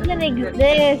 it doesn't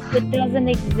exist. It doesn't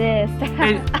exist.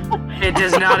 It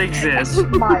does not exist.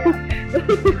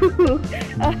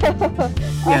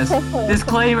 Yes.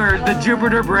 Disclaimer: the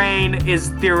Jupiter brain is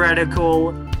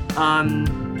theoretical.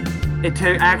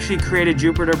 To actually create a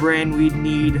Jupiter brain, we'd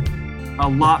need a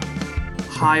lot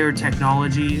higher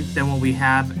technology than what we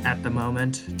have at the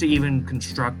moment to even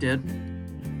construct it.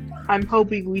 I'm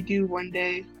hoping we do one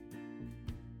day.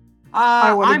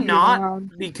 I'm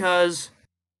not, because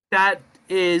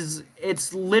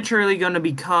it's literally going to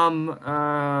become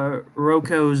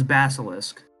Roko's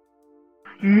basilisk.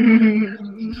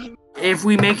 If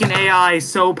we make an AI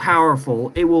so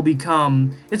powerful, it will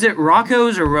become... Is it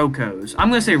Rocco's or Roko's? I'm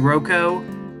going to say Roko.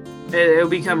 It'll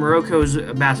become Roko's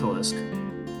basilisk.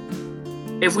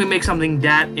 If we make something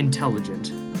that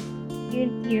intelligent.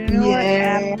 You know what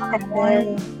app I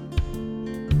want?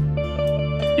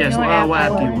 Yes, what app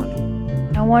do you want?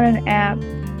 I want an app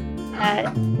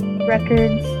that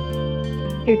records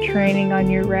your training on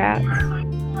your rats.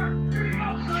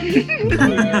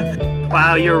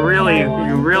 Wow, you're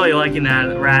really liking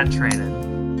that rat training.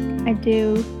 I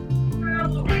do.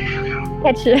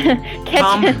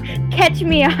 Catch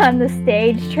me on the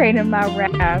stage training my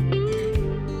rats.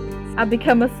 I'll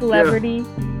become a celebrity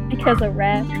because of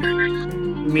rats.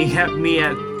 Me at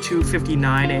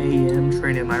 2:59 a.m.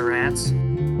 training my rats.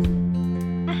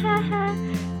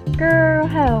 Girl,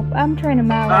 help! I'm training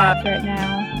my rats right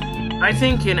now. I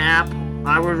think an app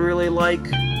I would really like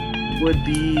would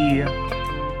be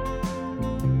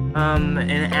an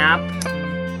app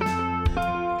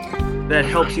that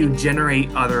helps you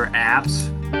generate other apps.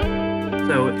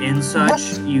 So in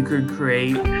such, you could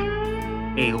create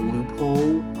a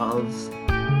loophole of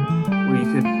where you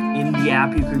could, in the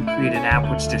app, you could create an app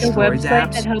which destroys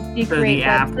apps. That helps you so create the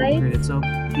app websites? will create itself.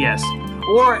 Yes.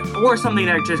 or something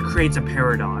that just creates a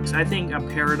paradox. I think a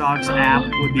paradox app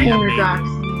would be Paradoxes.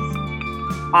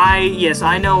 amazing. Yes,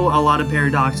 I know a lot of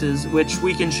paradoxes, which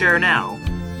we can share now.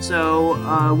 So,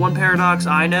 one paradox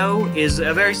I know is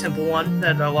a very simple one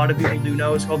that a lot of people do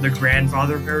know. It's called the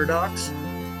grandfather paradox.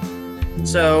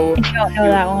 So, I don't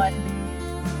know that one.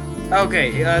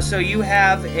 okay, so you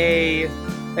have a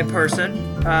person.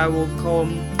 We'll call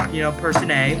him, Person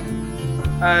A.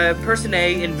 Person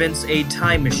A invents a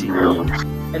time machine,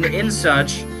 and in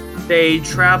such, they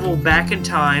travel back in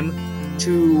time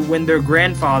to when their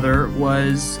grandfather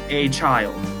was a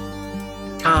child.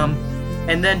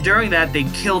 And then during that, they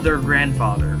kill their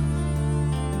grandfather.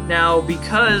 Now,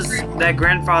 because that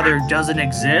grandfather doesn't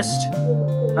exist,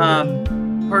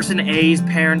 Person A's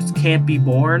parents can't be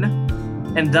born,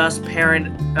 and thus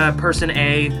Person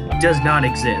A does not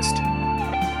exist.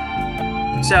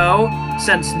 So,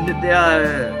 since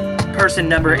person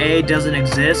number A doesn't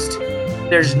exist,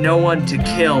 there's no one to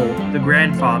kill the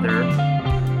grandfather,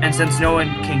 and since no one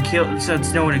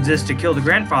exists to kill the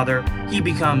grandfather, he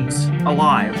becomes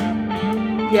alive.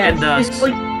 Yes, And thus, it's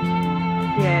like,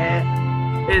 yeah.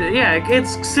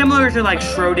 it's similar to like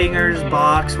Schrodinger's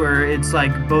box, where it's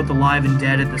like both alive and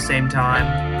dead at the same time.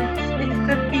 It's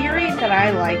the theory that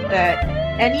I like, that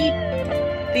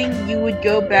anything you would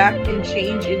go back and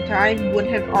change in time would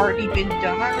have already been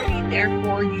done already,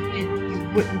 therefore you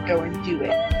wouldn't go and do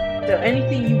it. So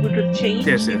anything you would have changed,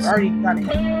 you've already done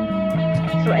it.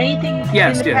 So anything in the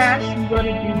past you want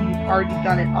to do, you've already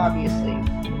done it, obviously.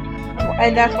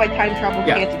 And that's why time travel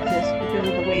can't exist, because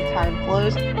of the way time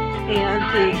flows and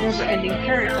the never-ending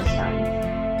current of time.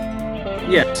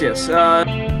 Yes.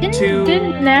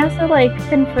 Didn't NASA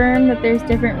confirm that there's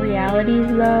different realities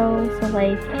though? So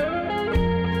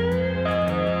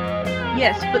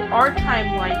yes, but our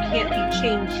timeline can't be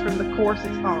changed from the course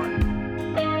it's on.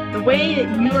 The way that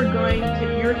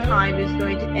your time is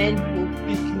going to end will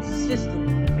be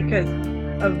consistent because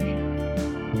of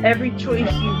every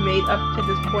choice you've made up to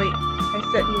this point has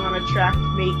set you on a track to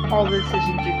make all the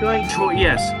decisions you're going to.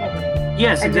 Yes,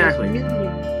 and exactly.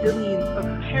 There's billions of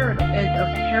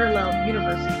parallel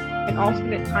universes and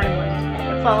alternate timelines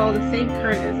that follow the same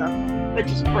current as us, but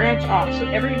just branch off. So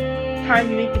every time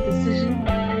you make a decision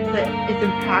that is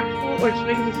impactful, or just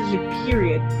make a decision,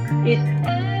 period, it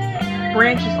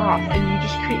branches off, and you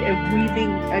just create a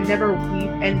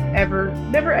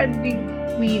never-ending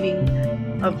weaving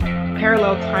of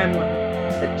parallel timeline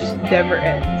that just never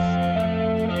ends.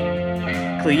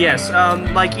 Yes,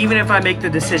 even if I make the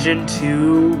decision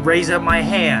to raise up my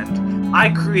hand, I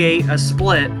create a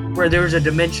split where there's a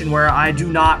dimension where I do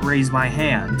not raise my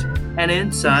hand. And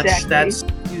in such, that's,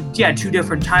 two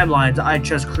different timelines I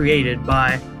just created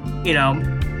by, and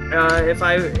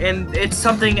it's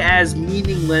something as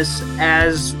meaningless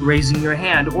as raising your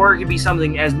hand, or it could be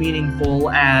something as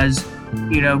meaningful as,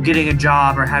 getting a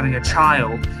job or having a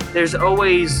child. There's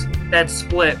always that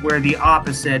split where the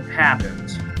opposite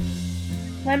happens.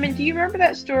 Lemon, do you remember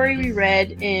that story we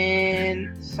read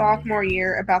in sophomore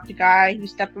year about the guy who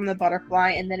stepped on the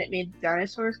butterfly and then it made the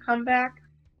dinosaurs come back?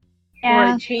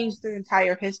 Yeah. Or it changed their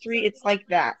entire history? It's like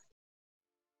that.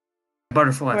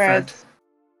 Butterfly effect.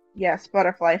 Yes,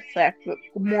 butterfly effect, but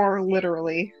more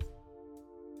literally.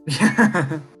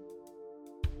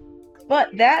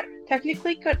 But that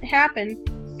technically couldn't happen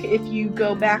if you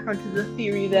go back onto the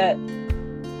theory that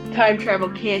time travel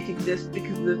can't exist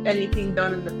because of anything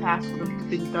done in the past would have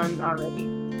been done already.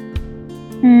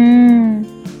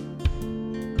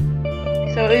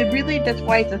 So that's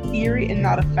why it's a theory and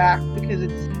not a fact, because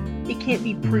it can't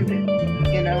be proven,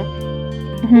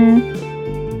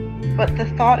 But the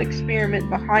thought experiment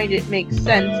behind it makes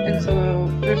sense, and so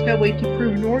there's no way to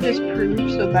prove nor disprove,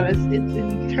 so that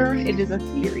in turn it is a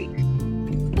theory.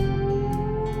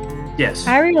 Yes.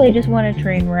 I really just want to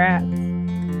train rats.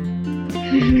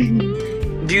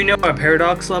 Do you know a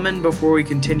paradox, Lemon, before we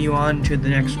continue on to the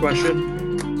next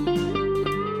question?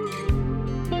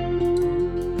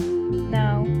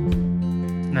 No.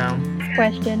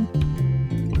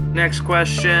 Next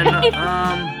question.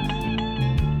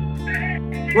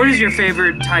 What is your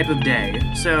favorite type of day?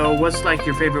 So what's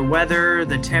your favorite weather,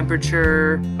 the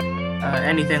temperature,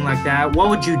 anything like that? What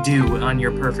would you do on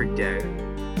your perfect day?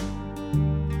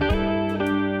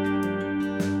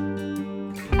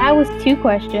 That was 2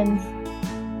 questions.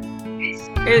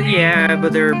 Yeah,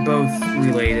 but they're both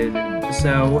related.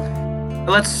 So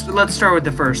let's start with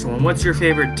the first one. What's your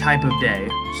favorite type of day?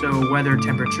 So weather,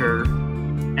 temperature,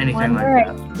 anything like that.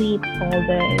 I sleep all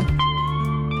day.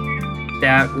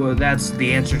 That's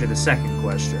the answer to the second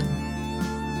question.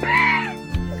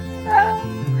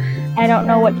 I don't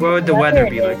know what would the weather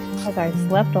be like? Because I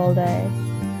slept all day.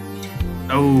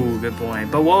 Oh, good point.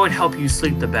 But what would help you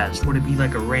sleep the best? Would it be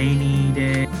like a rainy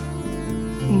day?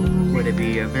 Would it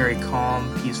be a very calm,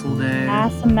 peaceful day?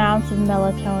 Mass amounts of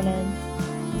melatonin.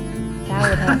 That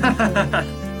would help me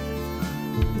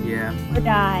sleep. Yeah. Or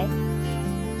die.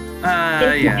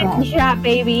 Yeah. 50 shot,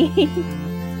 baby.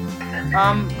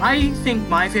 I think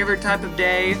my favorite type of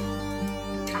day,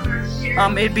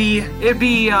 it'd be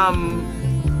a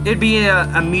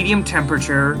medium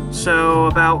temperature, so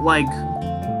about like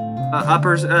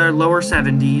lower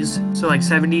 70s, so like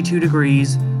 72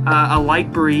 degrees, a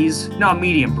light breeze, no, a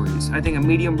medium breeze. I think a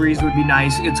medium breeze would be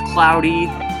nice. It's cloudy,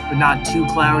 but not too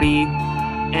cloudy,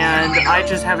 and I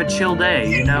just have a chill day,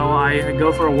 you know. I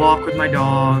go for a walk with my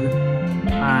dog,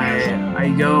 I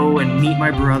go and meet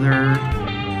my brother,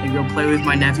 I go play with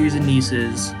my nephews and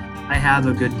nieces. I have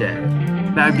a good day.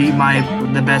 That'd be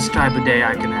the best type of day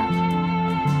I can have.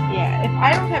 Yeah, if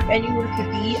I don't have anywhere to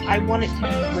be, I want it to be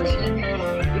green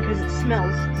because it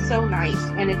smells so nice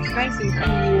and it's nice and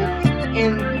cool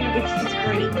and it's just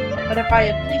great. But if I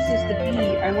have places to be,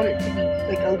 I want it to be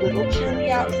like a little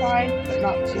chilly outside, but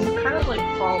not too. Kind of like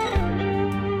fall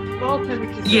temperature. Fall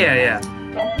temperature. Yeah.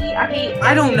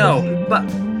 I don't know, but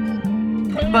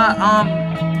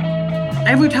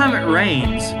every time it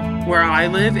rains where I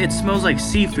live, it smells like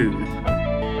seafood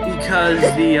because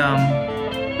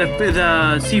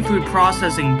the seafood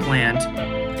processing plant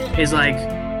is like,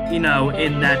 you know,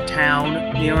 in that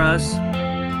town near us,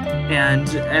 and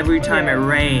every time it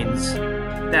rains,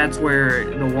 that's where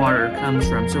the water comes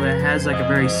from. So it has like a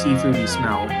very seafoody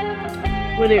smell.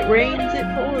 When it rains, it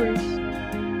pours.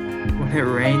 When it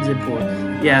rains, it pours.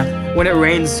 Yeah, when it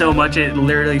rains so much, it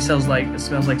literally smells like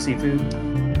seafood.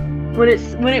 When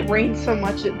it rains so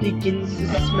much, it begins to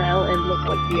smell and look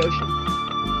like the ocean.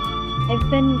 I've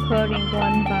been quoting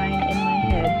one vine in my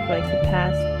head for like the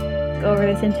past over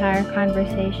this entire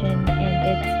conversation, and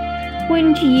it's,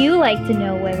 "Wouldn't you like to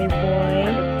know, weather boy?"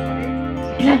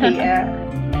 Yeah.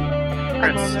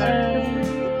 Parents.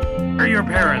 Where are your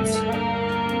parents?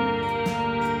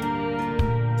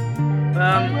 Where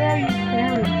are your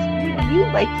parents? You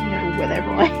like to know, weather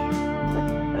boy.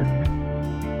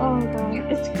 Oh god,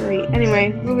 it's great.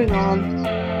 Anyway, moving on.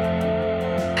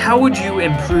 How would you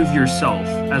improve yourself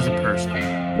as a person?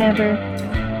 Never.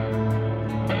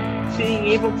 Being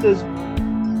able to,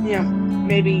 you know,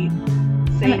 maybe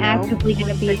say I'm actively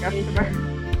gonna be a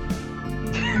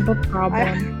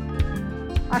problem.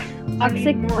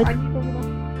 Toxic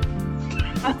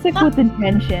with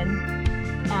intention.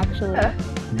 Actually.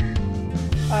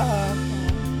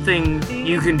 Thing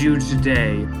you can do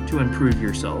today to improve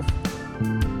yourself.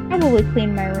 Probably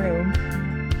clean my room.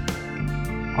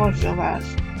 Oh, I feel that.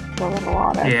 A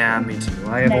lot. Yeah, me too.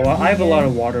 I have a lot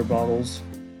of water bottles.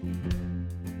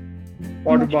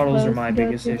 Water bottles are my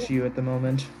biggest issue at the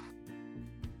moment.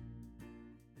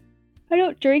 I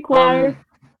don't drink water.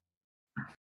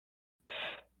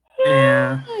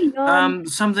 Yeah.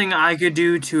 Something I could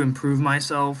do to improve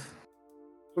myself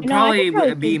would probably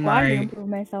be my. Improve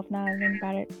myself now. I think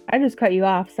about it. I just cut you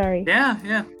off. Sorry. Yeah.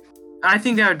 I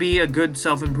think that would be a good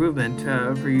self-improvement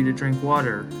for you to drink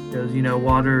water, because you know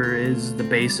water is the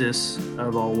basis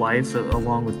of all life,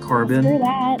 along with carbon. After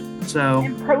that. So.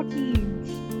 And proteins.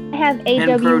 I have AW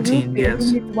and protein,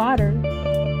 yes. And it's water.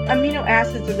 Amino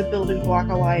acids are the building block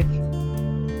of life.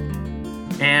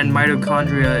 And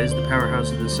mitochondria is the powerhouse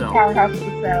of the cell. Powerhouse of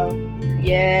the cell.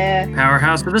 Yeah.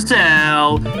 Powerhouse of the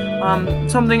cell.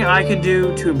 Something I could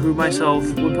do to improve myself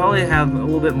would probably have a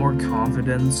little bit more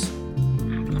confidence.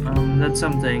 That's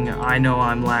something I know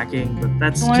I'm lacking, but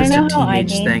that's just a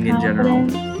teenage thing in general.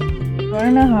 You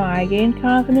wanna know how I gained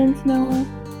confidence, Noah?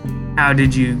 How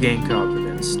did you gain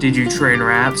confidence? Did you train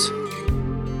rats?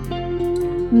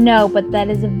 No, but that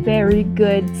is a very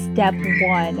good step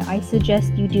one. I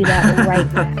suggest you do that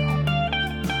right now.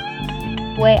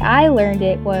 The way I learned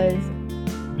it was,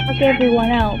 like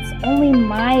everyone else, only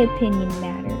my opinion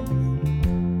matters.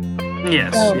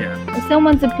 Yes, so, yeah. If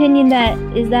someone's opinion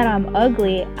is that I'm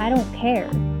ugly, I don't care.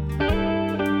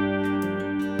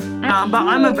 But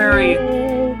I'm a very...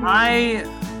 I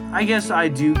guess I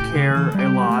do care a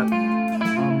lot.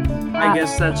 I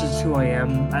guess that's just who I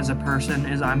am as a person,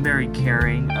 is I'm very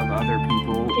caring of other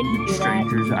people,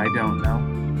 strangers I don't know.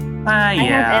 I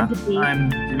yeah. have empathy.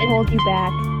 It holds you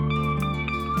back.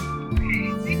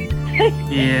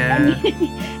 Yeah.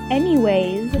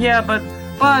 Anyways. Yeah, but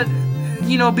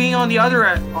you know, being on the other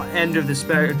end of the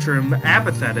spectrum,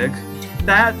 apathetic,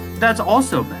 that's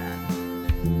also bad.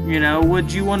 You know,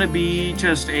 would you want to be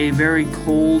just a very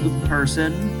cold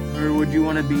person, or would you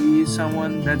want to be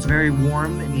someone that's very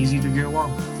warm and easy to get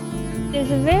along with?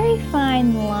 There's a very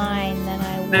fine line that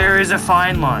I want. There is a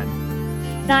fine line.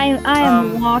 I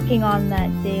am walking on that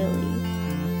daily.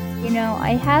 You know,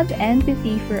 I have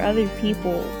empathy for other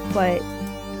people, but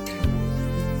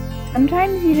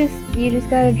sometimes you just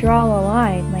gotta draw a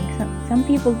line. Like some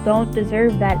people don't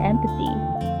deserve that empathy.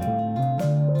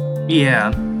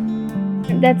 Yeah.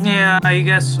 That's Yeah, I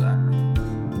guess.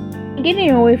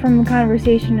 getting away from the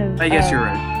conversation of I guess you're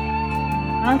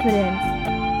right. confidence.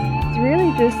 It's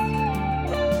really just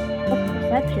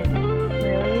perception,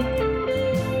 really.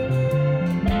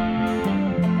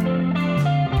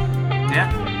 Yeah.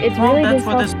 It's Well, really that's just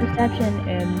what this- self-perception,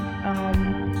 and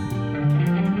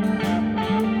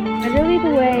really the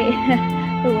way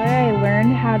I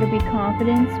learned how to be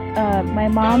confident. My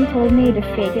mom told me to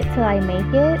fake it till I make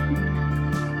it.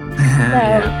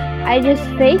 So I just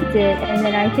faked it, and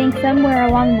then I think somewhere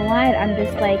along the line, I'm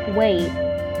just like, wait,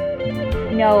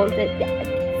 you know,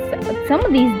 that some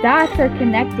of these dots are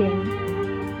connecting.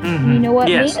 Mhm. You know what?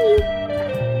 Yes.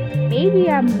 Maybe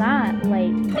I'm not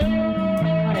like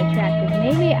unattractive.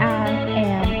 Maybe I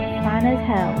am fine as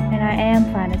hell, and I am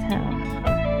fine as hell.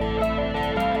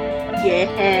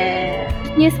 Yeah.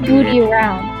 Juiciest booty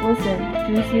around. Listen,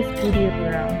 juiciest booty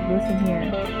around. Listen here.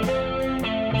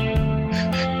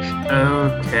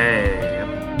 Okay.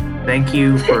 Thank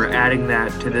you for adding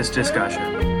that to this discussion.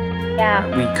 Yeah.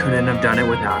 We couldn't have done it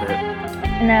without it.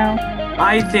 No.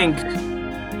 I think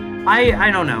I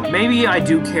don't know. Maybe I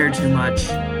do care too much,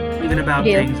 even about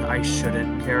You do. things I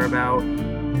shouldn't care about.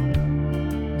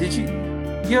 Did you?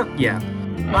 Yep. Yeah.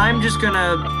 I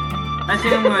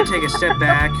think I'm gonna take a step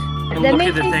back and That look at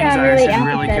makes the me things sound I really should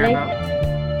really care apathetic.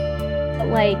 about. But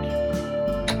like,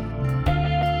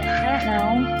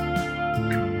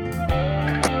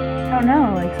 I don't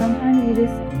know. Like sometimes you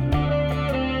just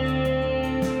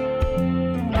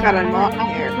Gotta not I don't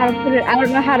know care. how to put it. I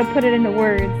don't know how to put it into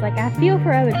words. Like I feel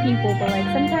for other people, but like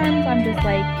sometimes I'm just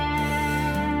like,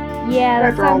 yeah, I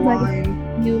that draw a sounds like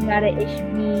line. you gotta ish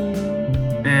me.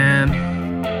 And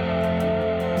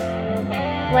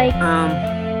Like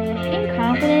being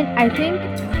confident. I think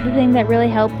the thing that really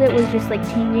helped it was just like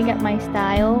changing up my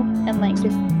style and like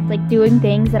just like doing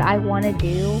things that I want to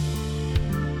do.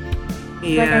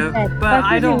 yeah, Like I said, but fuck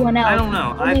I everyone else. don't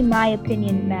know. Only my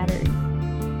opinion matters.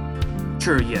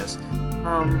 Sure, yes.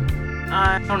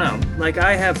 I don't know. Like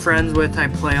I have friends with I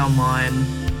play online,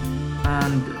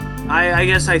 and I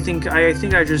guess I think I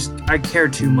care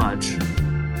too much.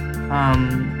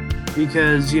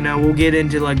 Because you know we'll get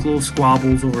into like little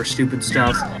squabbles over stupid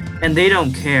stuff, and they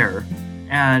don't care,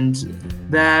 and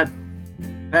that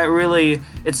really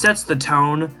it sets the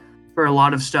tone for a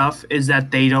lot of stuff. Is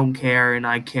that they don't care and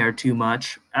I care too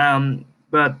much.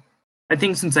 But I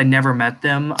think since I never met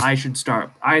them, I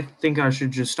think I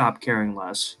should just stop caring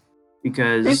less,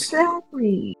 because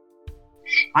Exactly.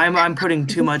 I'm putting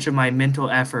too much of my mental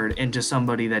effort into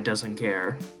somebody that doesn't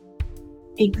care.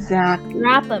 Exactly.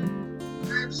 Drop them.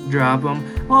 Drop them.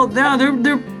 Well, no,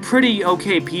 they're pretty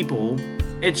okay people.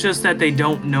 It's just that they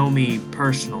don't know me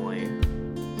personally.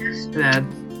 That's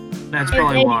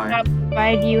probably If they why. do not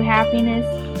provide you happiness,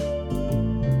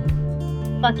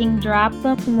 fucking drop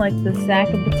them like the sack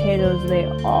of potatoes they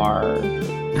are.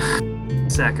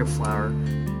 Sack of flour.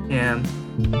 Yeah.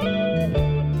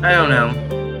 I don't know.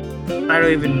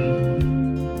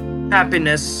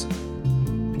 Happiness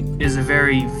is a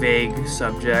very vague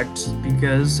subject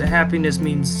because happiness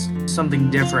means something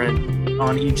different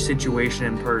on each situation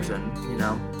and person, you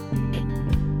know?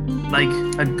 Like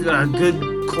a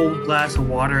good cold glass of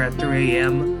water at 3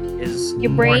 a.m. is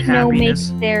Your more brain no makes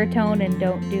happiness. serotonin,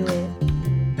 don't do it.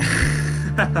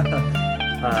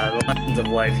 The lessons of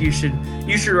life. You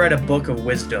should write a book of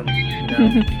wisdom, you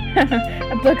know?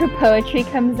 A book of poetry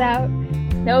comes out.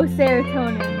 No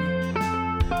serotonin.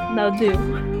 No do.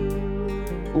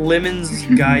 Lemon's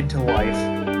Guide to Life.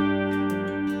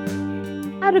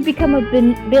 How to become a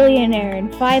billionaire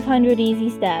in 500 easy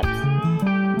steps.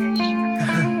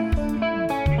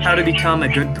 How to become a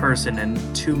good person in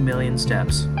 2 million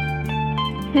steps.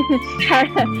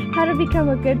 How to become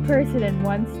a good person in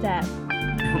 1 step.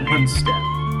 1 step.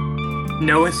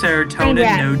 No Train serotonin,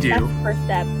 rats. no That's do. the first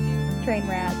step. Train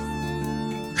rats.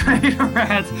 Drain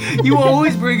rats. You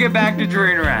always bring it back to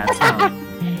drain rats, huh?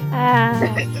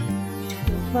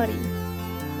 Funny.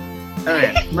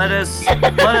 Okay, let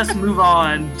us move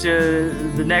on to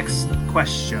the next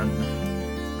question.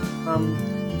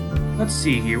 Let's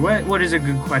see here. What is a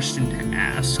good question to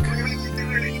ask?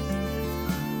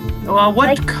 Well,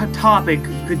 what topic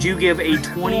could you give a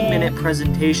 20-minute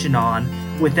presentation on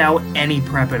without any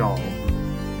prep at all?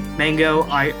 Mango,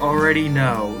 I already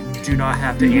know you do not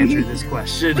have to answer this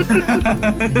question.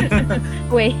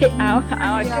 Wait,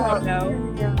 I don't know.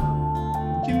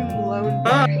 Doom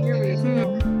alone. Here we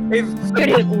go.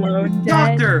 Student loan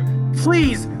debt. Doctor,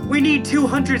 please, we need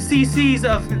 200 cc's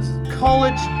of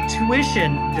college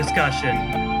tuition discussion.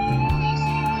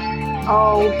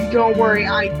 Oh, don't worry,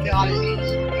 I got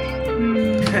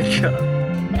it.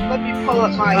 Let me pull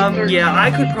up my. Yeah,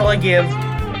 I could probably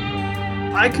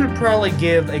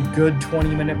give a good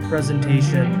 20-minute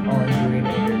presentation on green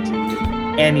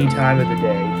energy any time of the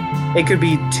day. It could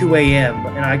be 2 a.m.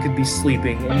 and I could be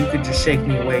sleeping and you could just shake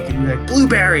me awake and be like,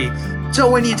 Blueberry, that's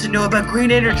all I need to know about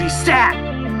green energy, stat!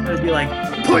 And I'd be like,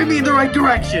 point me in the right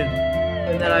direction!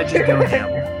 And then I'd just go down.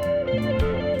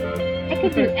 I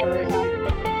could do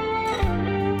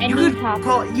any topic.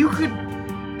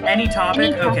 Any topic? Any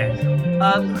topic. Okay.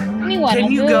 Anyone, Can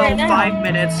I'll you do it go right now. 5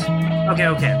 minutes?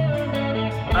 Okay.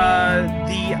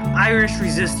 The Irish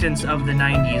resistance of the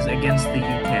 90s against the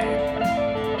UK.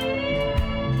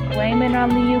 Blame it on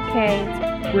the UK.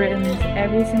 It's Britons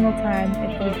every single time.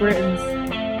 It's the Britons.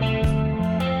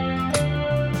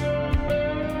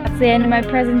 That's the end of my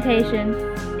presentation.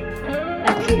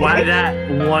 Wow,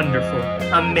 that wonderful,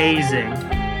 amazing.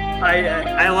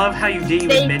 I love how you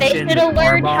didn't even They mention should have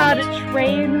learned car how to bombs.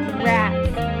 train rats.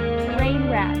 Train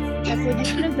rats. That's what you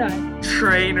should have done.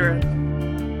 Trainer.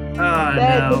 Oh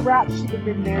The no. rats should have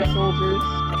been there, soldiers.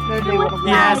 Then they would have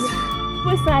Yes.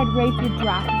 Suicide rates would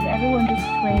drop if everyone just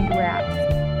trained rats.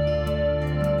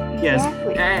 Yes.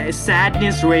 Exactly.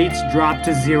 Sadness rates drop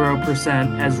to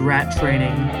 0% as rat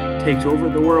training takes over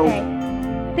the world.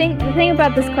 Okay. The thing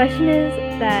about this question is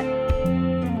that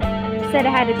it said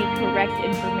it had to be correct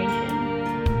information.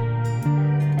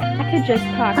 I could just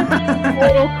talk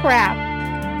total crap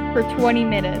for 20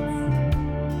 minutes.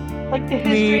 Like the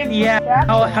history of the Yeah.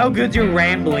 statue. How good's your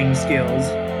rambling skills?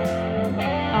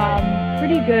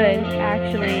 Pretty good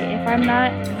actually. If I'm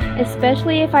not,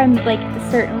 especially if I'm like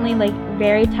certainly like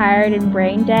very tired and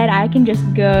brain dead, I can just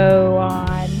go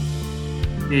on.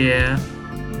 Yeah.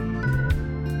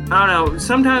 I don't know.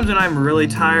 Sometimes when I'm really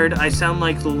tired, I sound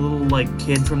like the little like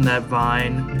kid from that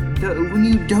Vine.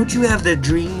 Don't you have the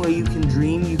dream where you can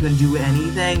dream, you can do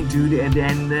anything,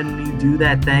 and then you do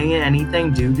that thing,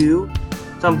 anything, do.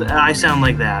 Something. I sound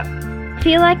like that. I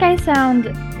feel like I sound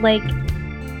like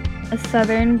a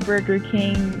Southern Burger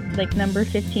King, like number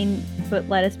 15 foot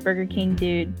lettuce Burger King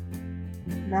dude.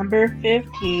 Number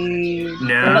 15.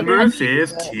 Number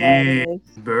 15. Lettuce.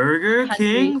 Burger Country.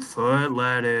 King foot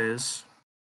lettuce.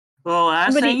 The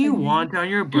last Somebody- thing you want on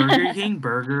your Burger King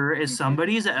burger is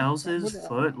somebody else's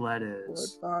foot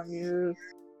lettuce. Fungus.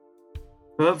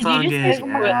 Foot Did you fungus. just say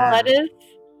foot yeah. lettuce?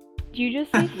 Did you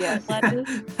just say Yes. foot lettuce?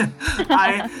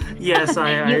 Yes,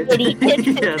 I You idiot.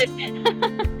 yes.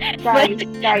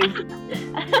 Guys,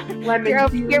 Lemon, You're over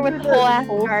do you here with remember the whole ass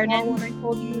coleslaw garden. one I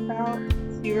told you about?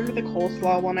 Do you remember the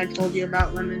coleslaw one I told you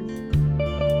about, Lemon?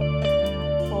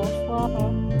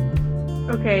 Coleslaw.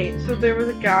 Okay, so there was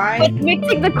a guy. Like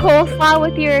mixing the coleslaw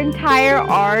with your entire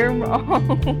arm.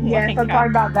 Oh Yes, my I'm God.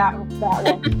 talking about that one. So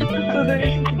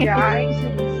there's this guy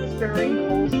who was stirring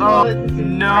coleslaw. Oh with his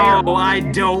entire no, I arm,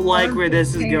 and don't his like arm where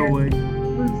this is hair going.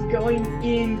 Was going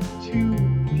into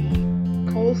the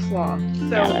coleslaw.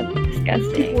 So Yeah, that's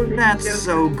disgusting. for the That's videos,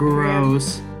 so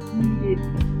gross. needed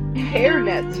hair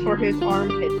nets for his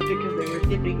armpits because they were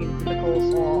dipping into the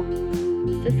coleslaw.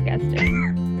 It's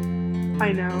disgusting. I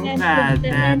know. And That's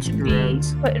meant to be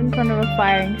gross. put in front of a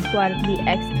firing squad and be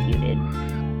executed.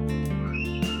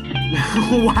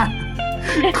 Wow.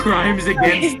 Crimes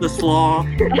against the slaw.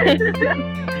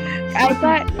 I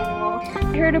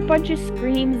heard a bunch of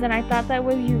screams and I thought that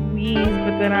was your wheeze,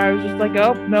 but then I was just like,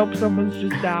 oh nope, someone's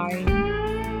just dying.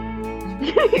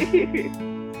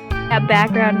 That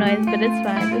background noise, but it's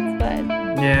fine. It's fine.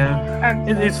 Yeah,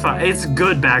 it's fine. It's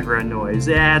good background noise.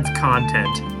 It adds content,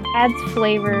 Adds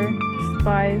flavor,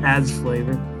 spice. adds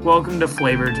flavor. Welcome to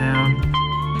Flavor Town.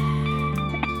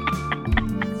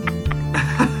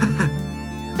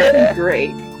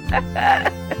 Great.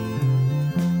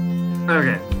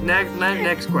 Okay,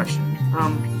 next question.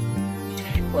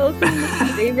 Welcome to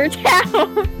Flavor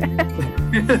Town.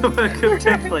 Welcome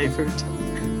to Flavor Town.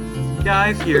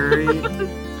 Guy Fury.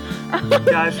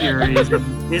 Guy Fury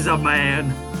is a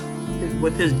man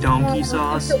with his donkey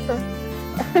sauce.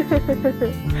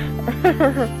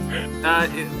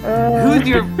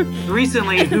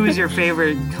 Who's your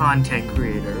favorite content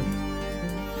creator?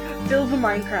 Still the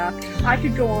Minecraft. I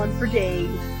could go on for days.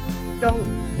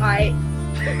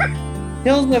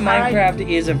 Hills of Minecraft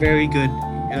is a very good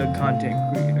content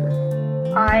creator.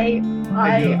 I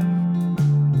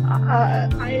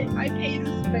pay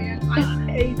this man. I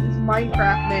pay this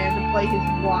Minecraft man to play his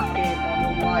block game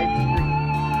on the live stream.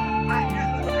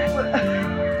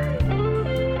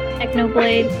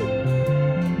 Technoblade.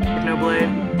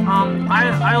 Technoblade.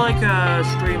 I like a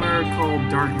streamer called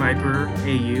Dark Viper AU.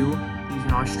 He's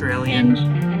an Australian.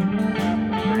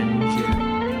 Cringe.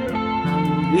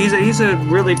 He's a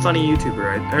really funny YouTuber,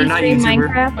 right? Or You not stream YouTuber.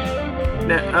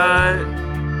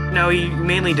 Minecraft? No, he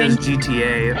mainly does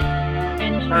GTA.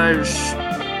 Cringe.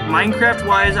 Minecraft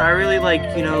wise, I really like,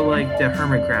 like the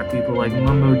Hermitcraft people like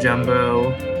Mumbo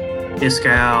Jumbo,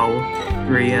 Iskal,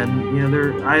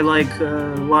 Grian. I like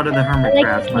a lot of the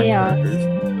Hermitcraft Chaos.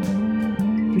 Minecrafters.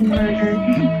 Murder.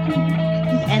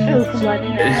 Endless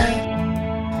bloodshed.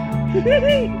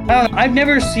 I've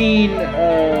never seen.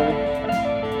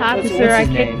 Officer, what's I his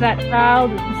kicked name? that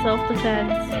child in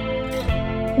self-defense.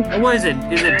 What is it?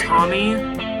 Is it Tommy?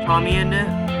 Tommy in it?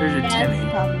 Or is it Timmy?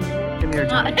 Timmy or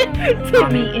Tommy? To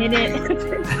be in it.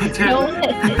 Don't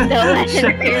let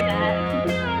him hear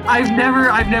that. I've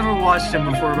never watched him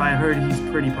before, but I heard he's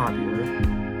pretty popular.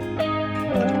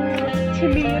 To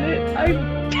me,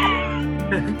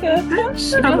 Shut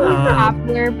He's up.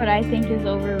 popular, but I think is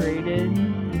overrated.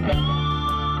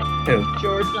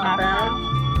 George not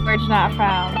found. George not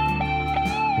found.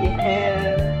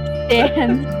 Yeah.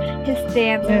 His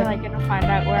stands are like gonna find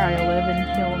out where I live and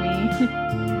kill me.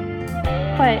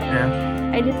 But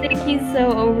Yeah. I just think he's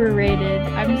so overrated.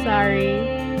 I'm sorry.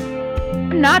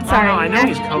 I'm not sorry. I know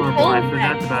he's actually. colorblind, but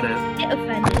that's about it. Get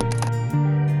offended.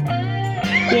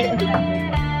 Get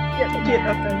offended. Get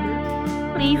offended.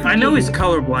 Please. I know he's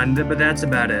colorblind, but that's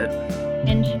about it.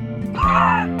 And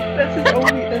That's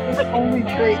his only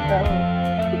trait, though.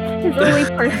 his only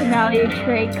personality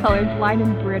trait, colorblind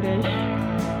and British.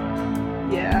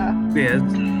 Yeah. Yes.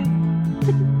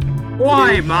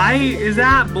 Why, mate? Is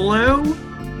that blue?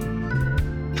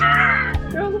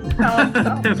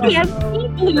 Stop. He has sea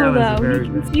blue That was though. very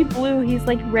He can good. see blue. He's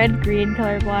like red-green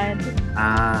colorblind.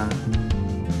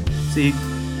 See,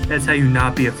 that's how you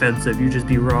not be offensive. You just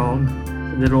be wrong.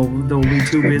 They'll be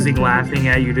too busy laughing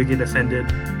at you to get offended.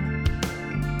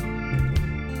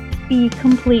 Be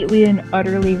completely and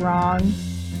utterly wrong.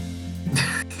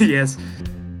 Yes.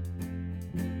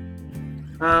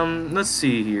 Let's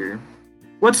see here.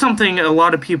 What's something a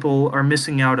lot of people are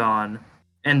missing out on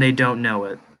and they don't know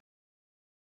it?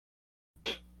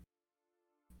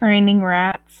 Raining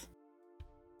rats.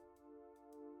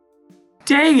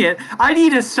 Dang it! I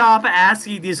need to stop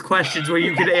asking these questions where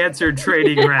you can answer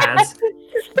trading rats.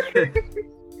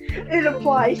 It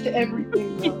applies to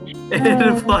everything, though. It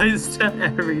applies to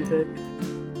everything.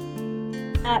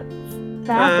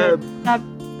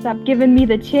 Stop giving me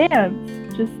the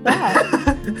chance. Just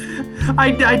stop.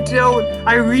 I don't.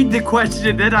 I read the question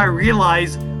and then I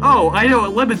realize, oh, I know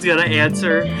what Lemon's gonna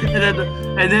answer,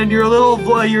 and then your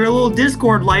little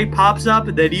Discord light pops up,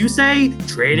 and then you say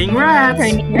trading rats.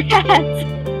 Raining rats.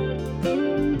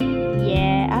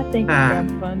 Yeah, I think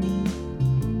that's funny.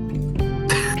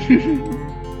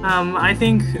 I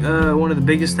think one of the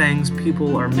biggest things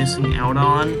people are missing out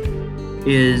on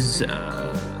is,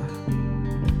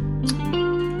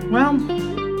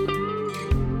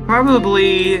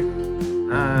 probably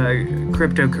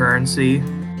cryptocurrency,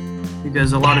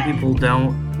 because a lot of people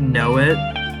don't know it,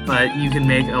 but you can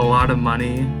make a lot of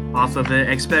money off of it,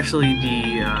 especially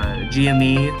the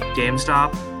GME,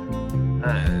 GameStop.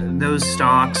 Those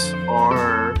stocks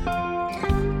are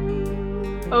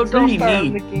Oh, don't pretty start on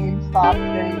neat. the GameStop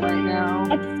thing right now.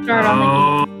 Let's start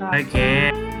on the I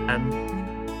can't.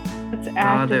 Let's The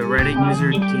actively Reddit cause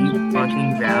user issues deep with fucking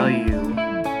rich value. people.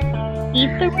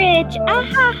 Eat the rich. Ah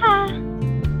ha ha.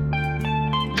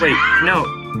 Wait, no.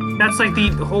 That's like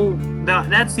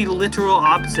that's the literal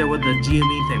opposite of what the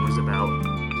GME thing was about.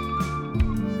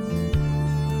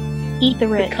 Eat the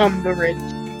rich. Become the rich.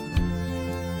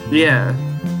 Yeah.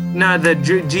 No, the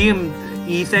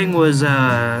GME thing was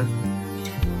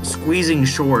squeezing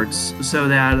shorts so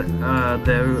that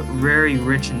the very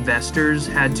rich investors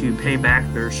had to pay back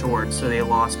their shorts, so they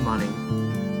lost money.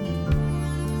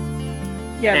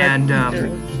 Yeah, And, that's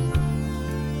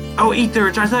Oh, eat the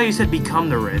rich. I thought you said become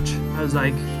the rich. I was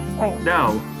like, Oh.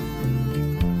 no.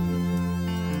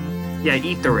 Yeah,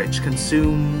 eat the rich.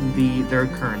 Consume their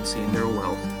currency and their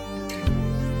wealth.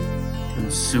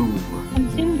 Consume.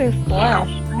 Consume their flesh.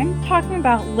 I'm talking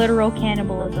about literal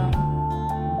cannibalism.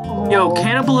 Yo,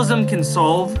 cannibalism can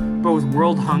solve both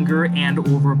world hunger and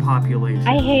overpopulation.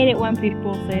 I hate it when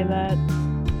people say that.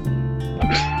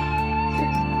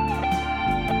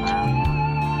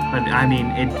 But I mean,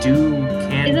 it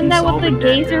can Isn't be that what the solving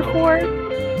gays that, are though. for?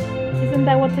 Isn't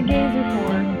that what the gays are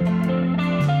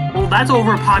for? Well, that's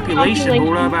overpopulation, but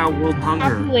what about world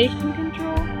hunger? Population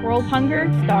control? World hunger?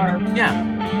 Starve. Yeah.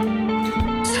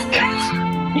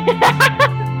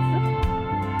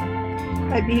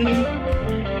 I mean,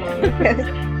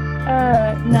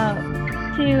 No.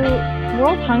 to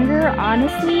world hunger,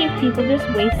 honestly, if people just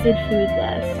wasted food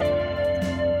less.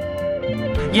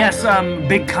 Yes,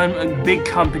 big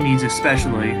companies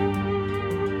especially,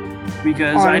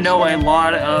 because I know a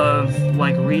lot of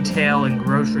like retail and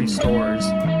grocery stores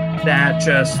that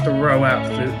just throw out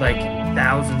food, like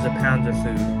thousands of pounds of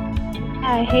food.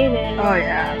 I hate it. Oh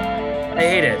yeah. I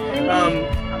hate it.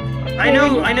 I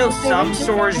know some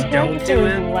stores don't do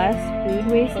it. Less food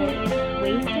wasted,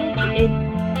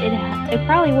 it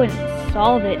probably wouldn't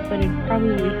solve it, but it'd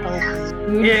probably help.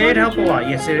 It'd help a lot.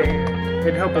 Yes,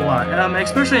 it'd help a lot.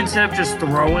 Especially instead of just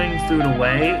throwing food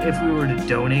away, if we were to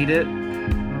donate it.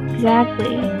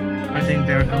 Exactly. I think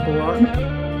that would help a lot.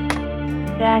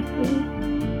 Exactly.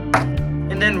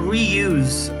 And then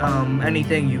reuse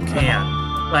anything you can.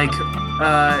 Like,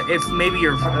 if maybe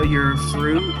your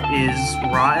fruit is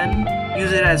rotten,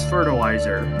 use it as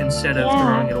fertilizer instead of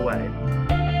throwing it away.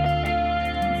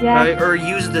 Exactly. Or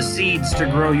use the seeds to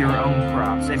grow your own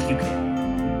crops if you can.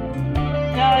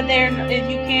 No,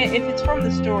 if it's from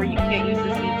the store, you can't use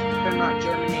the seeds because they're not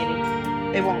germinating.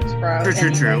 They won't sprout.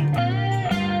 True.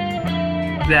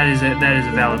 That is a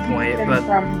valid point, but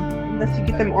unless you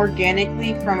get them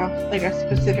organically from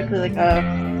specifically a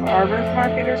farmer's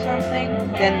market or something,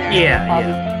 then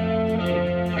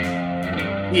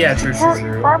they're true.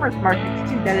 Farmers markets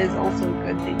too. That is also a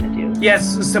good thing to do.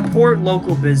 Yes, support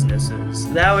local businesses.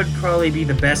 That would probably be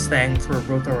the best thing for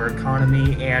both our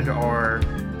economy and our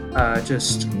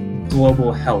just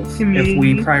global health. Community. If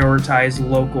we prioritize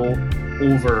local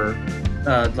over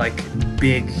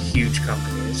big, huge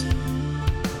companies.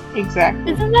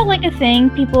 Exactly. Isn't that like a thing?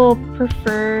 People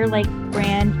prefer like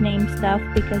brand name stuff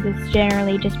because it's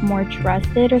generally just more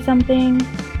trusted or something?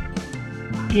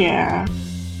 Yeah.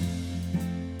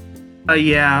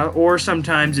 Yeah, or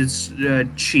sometimes it's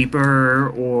cheaper,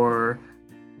 or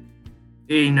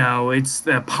it's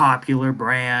the popular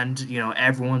brand.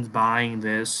 Everyone's buying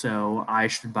this, so I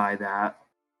should buy that.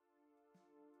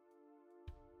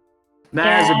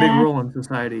 That has a big role in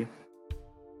society.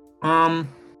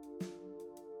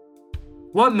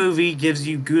 What movie gives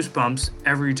you goosebumps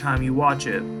every time you watch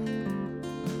it?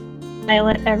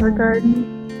 Violet Evergarden.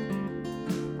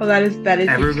 Oh, that is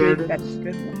Evergarden? that's a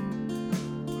good one.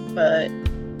 But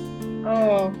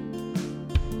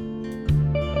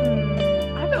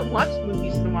I haven't watched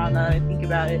movies in a while now that I think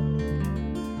about it.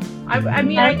 I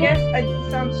mean, I guess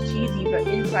it sounds cheesy, but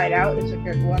Inside Out is a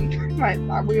good one.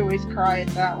 We always cry at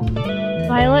that one.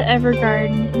 Violet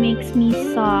Evergarden makes me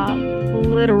sob,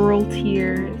 literal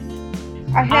tears.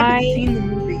 I haven't seen the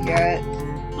movie yet.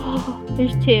 Oh,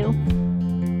 there's two.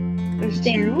 There's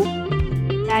two?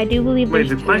 I do believe Wait,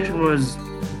 there's the two. question was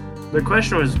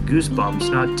goosebumps,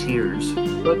 not tears.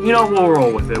 But we'll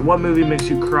roll with it. What movie makes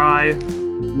you cry?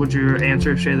 Would your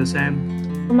answer stay the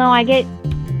same? Well, no, I get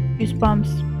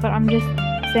goosebumps, but I'm just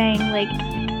saying,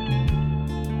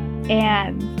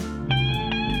 and.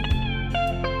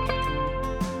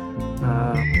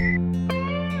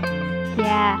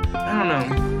 Yeah. I don't know.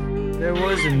 There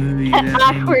was a movie that made me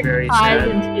Awkward very pause sad.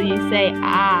 until you say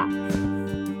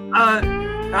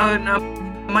No.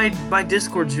 My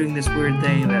Discord's doing this weird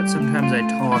thing that sometimes I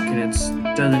talk and it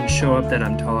doesn't show up that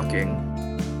I'm talking.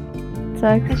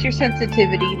 Sucks. It's your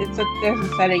sensitivity. There's a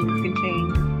setting you can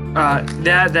change.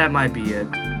 That might be it.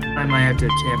 I might have to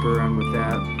tamper around with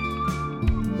that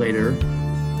later.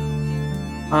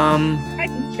 I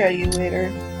can show you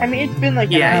later. I mean, it's been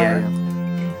like an hour.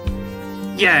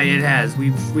 Yeah, it has.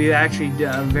 We actually did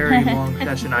a very long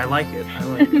session. I like it.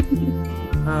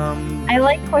 I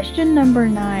like question number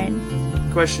 9.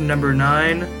 Question number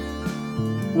 9.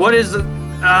 What is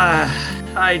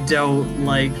I don't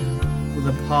like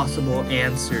the possible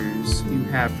answers you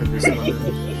have for this one.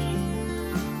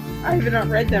 I have not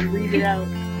read them. Read it out.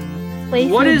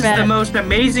 What is the most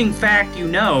amazing fact you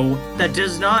know that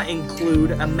does not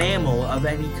include a mammal of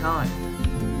any kind?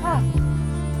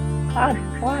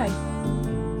 Why?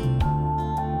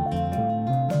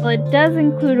 Well, it does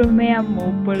include a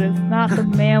mammal, but it's not the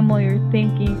mammal you're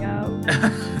thinking of.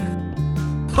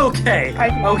 Okay,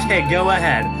 go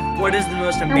ahead. What is the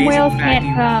most amazing Whales fact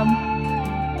you can't know? come.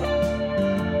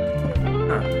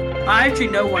 I actually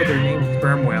know why they're named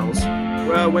sperm whales.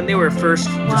 When they were first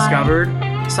discovered,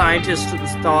 scientists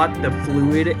thought the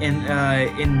fluid in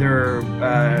their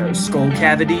skull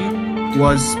cavity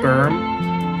was sperm,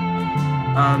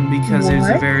 because it was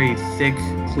a very thick,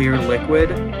 clear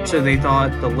liquid. So they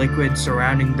thought the liquid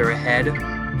surrounding their head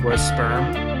was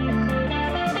sperm.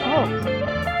 Oh,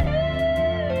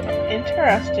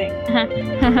 interesting.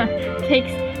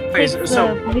 takes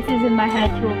the voices in my head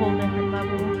to a whole different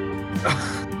level.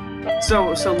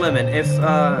 So Lemon, if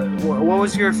what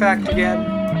was your fact again?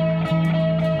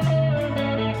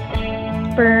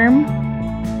 sperm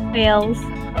whales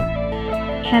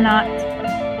cannot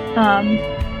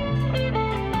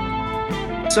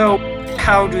So,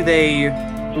 how do they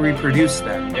reproduce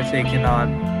then if they cannot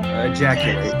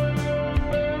ejaculate?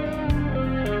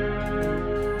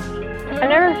 I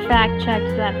never fact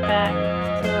checked that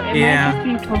fact, so it Yeah. might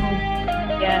just be total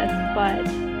yes, but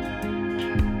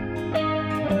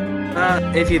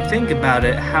If you think about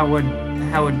it, how would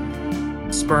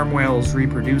sperm whales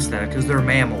reproduce then? Because they're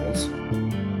mammals,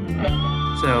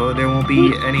 so there won't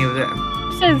be any of that.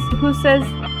 who says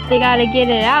they gotta get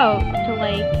it out to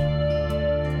like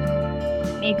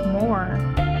make more?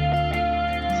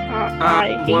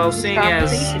 I hate Well, this seeing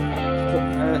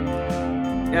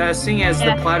as the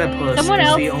Yeah. platypus Someone is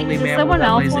else, the only does mammal someone that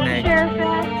else lays an want to egg. share a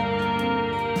fact?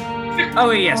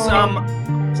 Oh yes. Oh.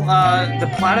 The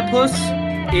platypus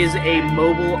is a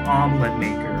mobile omelet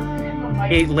maker.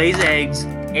 It lays eggs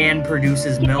and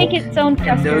produces It can milk. make its own And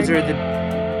custard. those are the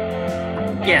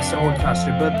or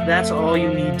custard, but that's all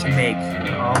you need to make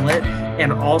an omelet.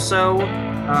 And also,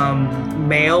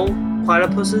 male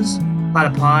platypuses,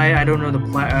 platypi. I don't know the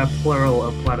plural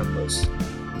of platypus,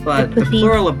 but the pussy.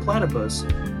 plural of platypus.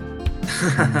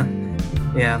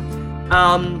 Yeah.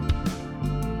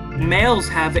 Males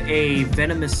have a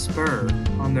venomous spur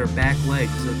on their back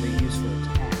legs that they use for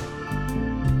attack.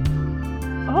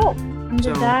 Oh, I'm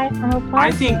So, gonna die from a I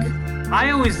platypus. think I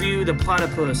always view the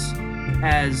platypus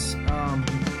as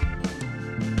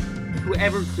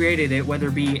whoever created it, whether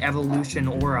it be evolution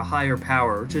or a higher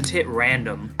power, just hit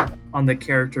random on the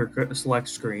character select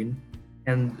screen,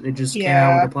 and it just came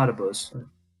out with a platypus.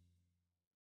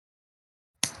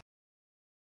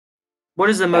 What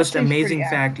is the most seems pretty amazing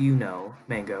accurate. fact you know,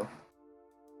 Mango?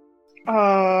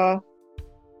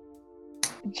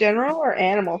 General or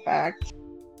animal facts?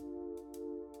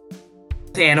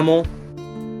 Animal.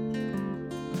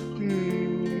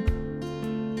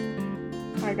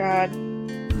 My God,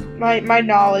 my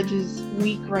knowledge is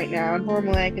weak right now.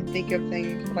 Normally I can think of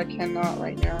things, but I cannot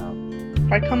right now.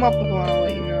 If I come up with one, I'll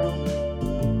let you know.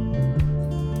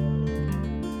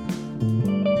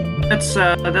 That's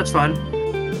fun.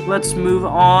 Let's move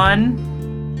on.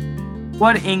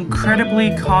 What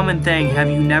incredibly common thing have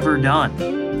you never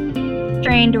done?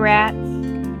 Trained rats.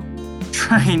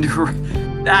 Trying to.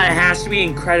 That has to be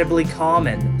incredibly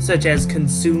common, such as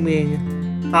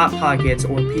consuming Hot Pockets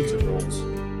or pizza rolls.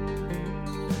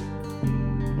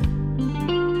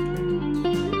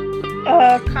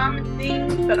 Common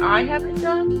things that I haven't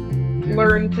done: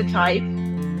 learn to type.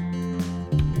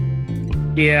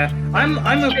 Yeah, I'm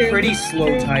a True. pretty slow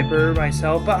True. typer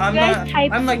myself, but I'm You guys not.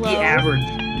 type I'm like the slow. average.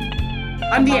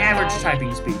 I'm the my average God.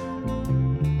 typing speed.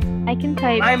 I can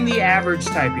type. I'm the average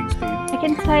typing speed. I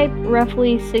can type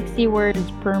roughly 60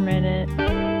 words per minute.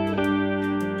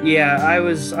 Yeah, I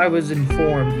was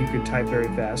informed you could type very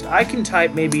fast. I can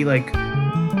type maybe like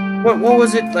what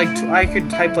was it like? I could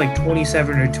type like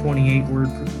 27 or 28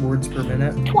 words per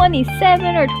minute.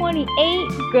 27 or 28?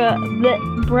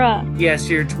 Bruh. Yes,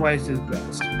 you're twice as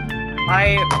fast. 3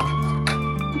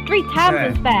 times Okay.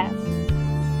 as fast.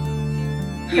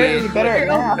 Apparently better at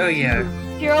math. Oh yeah.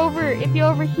 If you're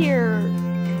over here,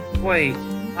 Wait,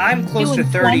 I'm close to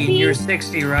Doing 30 and 20? you're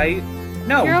 60, right?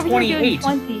 No, you're over here doing 28.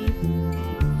 20.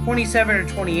 27 or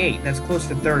 28. That's close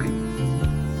to 30.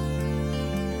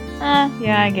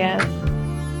 Yeah, I guess.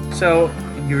 So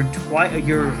you're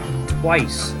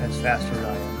twice as fast as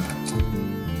I am.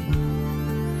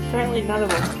 Apparently none of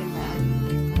us can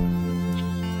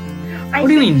math. What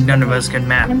do you mean none of us can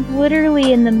math? I'm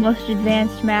literally in the most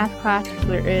advanced math class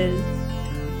there is.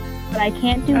 But I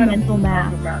can't do mental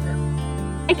math.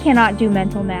 I cannot do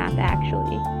mental math,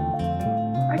 actually.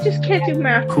 I just can't do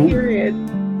math. Cool. Period.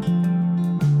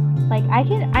 Like, I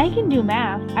can do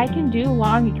math. I can do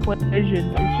long equations. It's just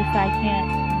I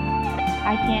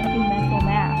can't do mental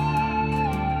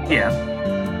math. Yeah.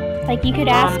 Like, you could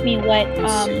ask me what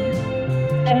Let's see.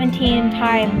 17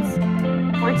 times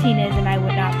 14 is, and I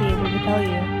would not be able to tell you.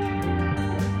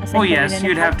 Unless I Oh put it yes, in a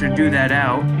you'd have to do calculator. that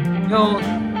out. Well,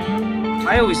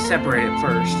 I always separate it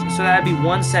first. So that'd be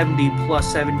 170 plus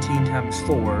 17 times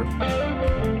 4.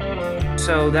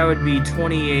 So that would be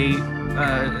 28.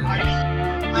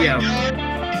 Yeah.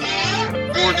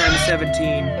 4 times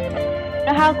 17. You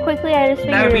know how quickly I just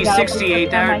figured That would be it out? 68,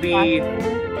 with that on would my be-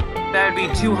 calculator? That would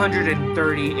be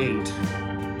 238.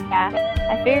 Yeah,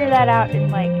 I figured that out in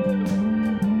like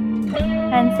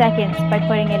 10 seconds by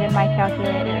putting it in my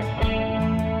calculator.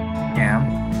 Yeah.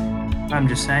 I'm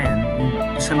just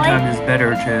saying. Sometimes it's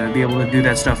better to be able to do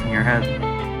that stuff in your head.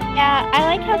 Yeah, I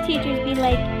like how teachers be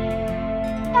like,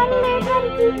 gotta learn how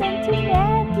to do mental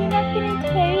math. You're not gonna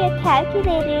carry a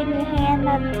calculator in your hand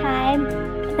all the time.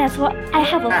 That's what I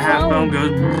have a That phone phone.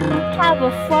 goes. I have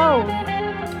a phone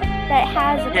that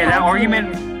has a Yeah, that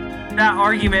calculator.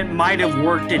 argument might have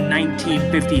worked in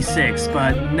 1956,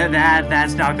 but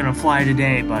that's not gonna fly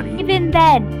today, buddy. Even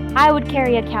then, I would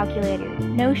carry a calculator.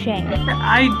 No shame.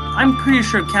 I'm pretty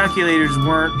sure calculators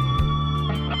weren't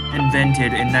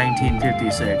invented in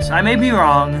 1956. I may be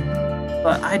wrong,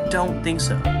 but I don't think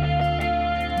so.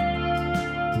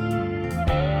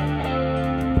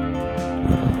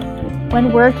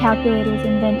 When were calculators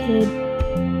invented?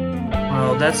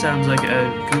 Well, that sounds like a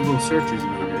Google search is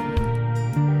needed.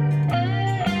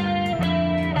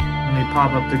 Let me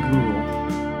pop up the Google.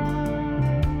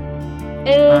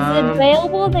 It was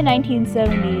available in the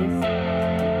 1970s.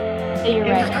 So you're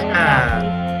right.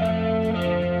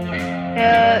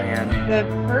 Man. The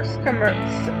first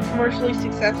commercially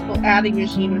successful adding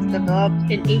machine was developed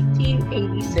in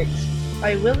 1886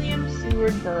 by William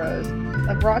Seward Burroughs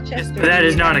of Rochester. But that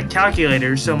is not a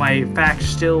calculator, so my fact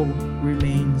still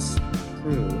remains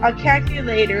true. A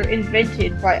calculator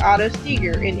invented by Otto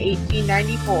Steger in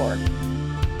 1894.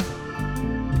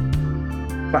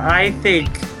 But I think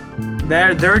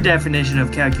their definition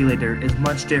of calculator is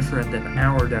much different than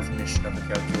our definition of a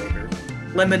calculator.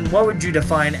 Lemon, what would you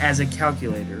define as a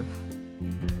calculator?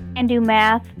 And do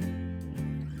math.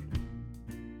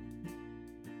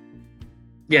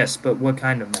 Yes, but what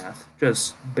kind of math?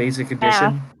 Just basic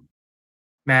addition?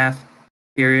 Math.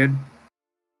 Period.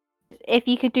 If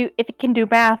it can do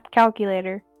math,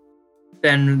 calculator.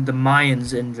 Then the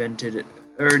Mayans invented it,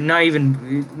 or not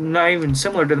even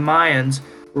similar to the Mayans.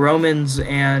 Romans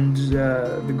and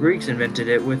the Greeks invented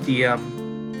it with the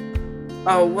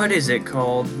what is it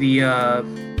called? The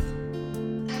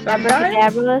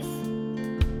Abracadabras.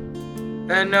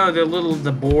 No,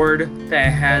 the board that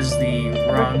has the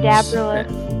rungs. Abracadabras.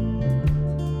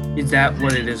 Is that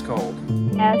what it is called?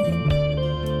 Yes.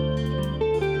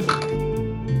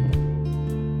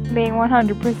 Being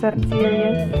 100%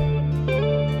 serious.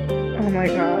 Oh my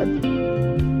god.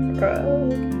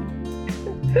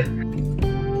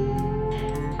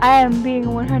 I am being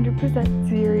 100%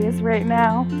 serious right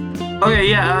now. Okay,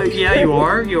 yeah, you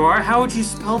are. You are. How would you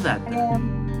spell that?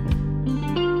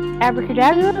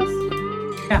 Abracadabras?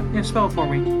 Yeah, spell it for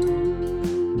me.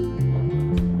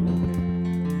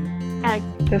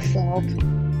 The salt.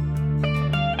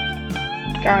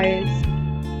 Guys.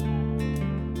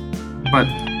 What?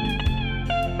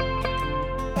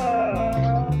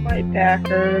 My back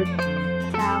hurts.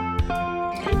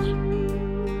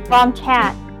 Wrong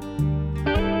chat.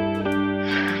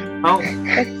 Oh.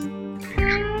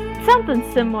 Something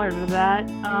similar to that.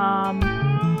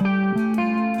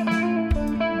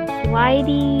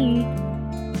 Slidey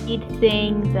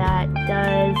thing that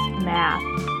does math.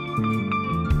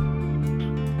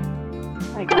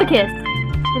 Abacus.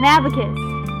 An abacus.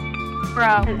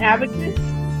 Bro. An abacus?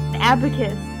 An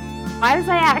abacus. Why was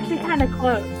I actually kind of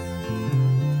close?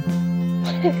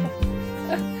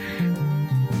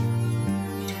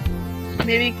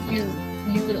 Maybe you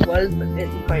knew what it was, but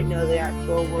didn't quite know the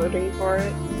actual wording for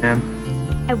it. Yeah.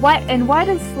 And why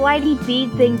does slidey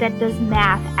bead thing that does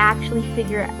math actually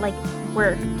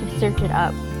work to search it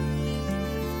up?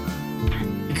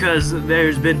 Because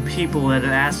there's been people that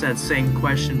have asked that same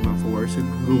question before, so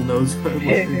Google knows what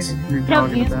you're I don't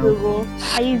talking use about. Google.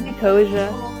 I use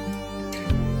Ecosia.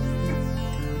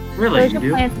 Really, you Ecosia do?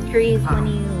 plants trees when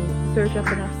you search up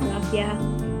enough stuff, yeah.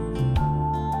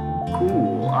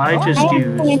 Cool. I just I have use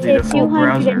the planted default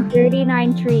browser.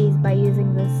 239 trees by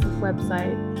using this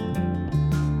website.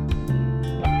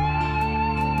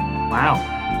 Wow.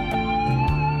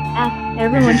 Yeah, You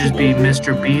everyone should just be use it.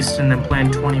 Mr. Beast and then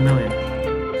plant 20 million.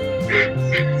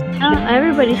 No,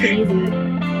 everybody should use it.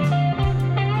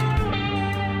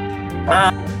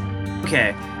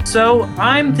 Okay, so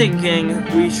I'm thinking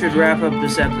we should wrap up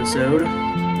this episode.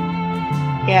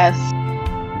 Yes.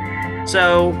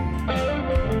 So,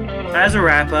 as a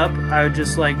wrap up, I would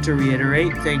just like to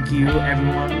reiterate thank you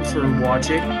everyone for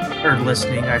watching, or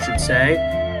listening, I should say.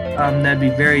 That'd be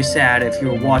very sad if you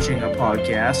were watching a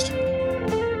podcast.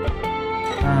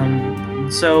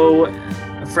 So,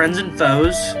 friends and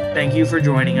foes, thank you for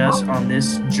joining us on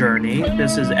this journey.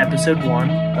 This is episode 1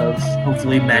 of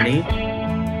hopefully many.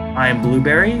 I am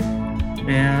Blueberry,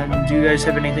 and do you guys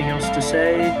have anything else to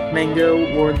say, Mango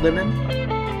or Lemon?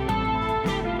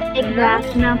 Take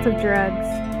vast amounts of drugs.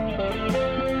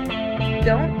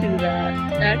 Don't do that,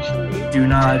 actually. Do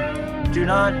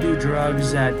not do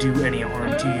drugs that do any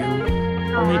harm to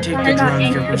you. Only I'm take talking the about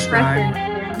drugs you're prescribed.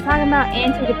 antidepressants. I'm talking about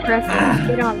antidepressants.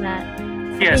 Get on that.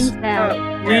 Yes. Things that-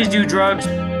 Please do drugs.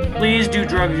 Please do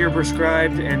drugs you're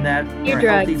prescribed and that Your are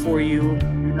healthy drugs. for you.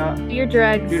 Your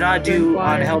drugs. Do not do drink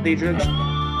water. unhealthy drugs.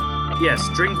 yes,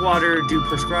 drink water, do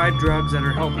prescribed drugs that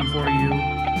are healthy for you.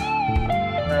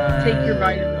 Take your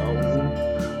vitamins.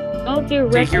 Don't do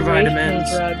Take your recreational vitamins.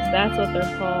 drugs. That's what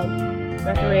they're called.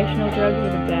 Recreational drugs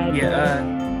are the bad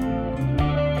drugs.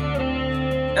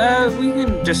 We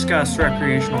can discuss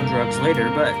recreational drugs later,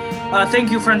 but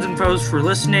thank you, friends and foes, for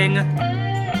listening.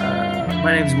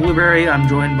 My name's Blueberry. I'm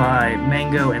joined by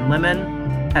Mango and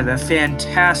Lemon. Have a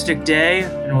fantastic day,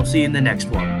 and we'll see you in the next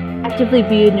one. Actively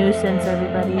be a nuisance,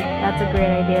 everybody. That's a great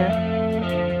idea.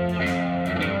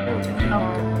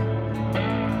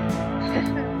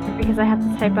 Because I have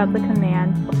to type out the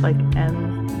command, like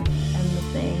end the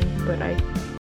thing, but I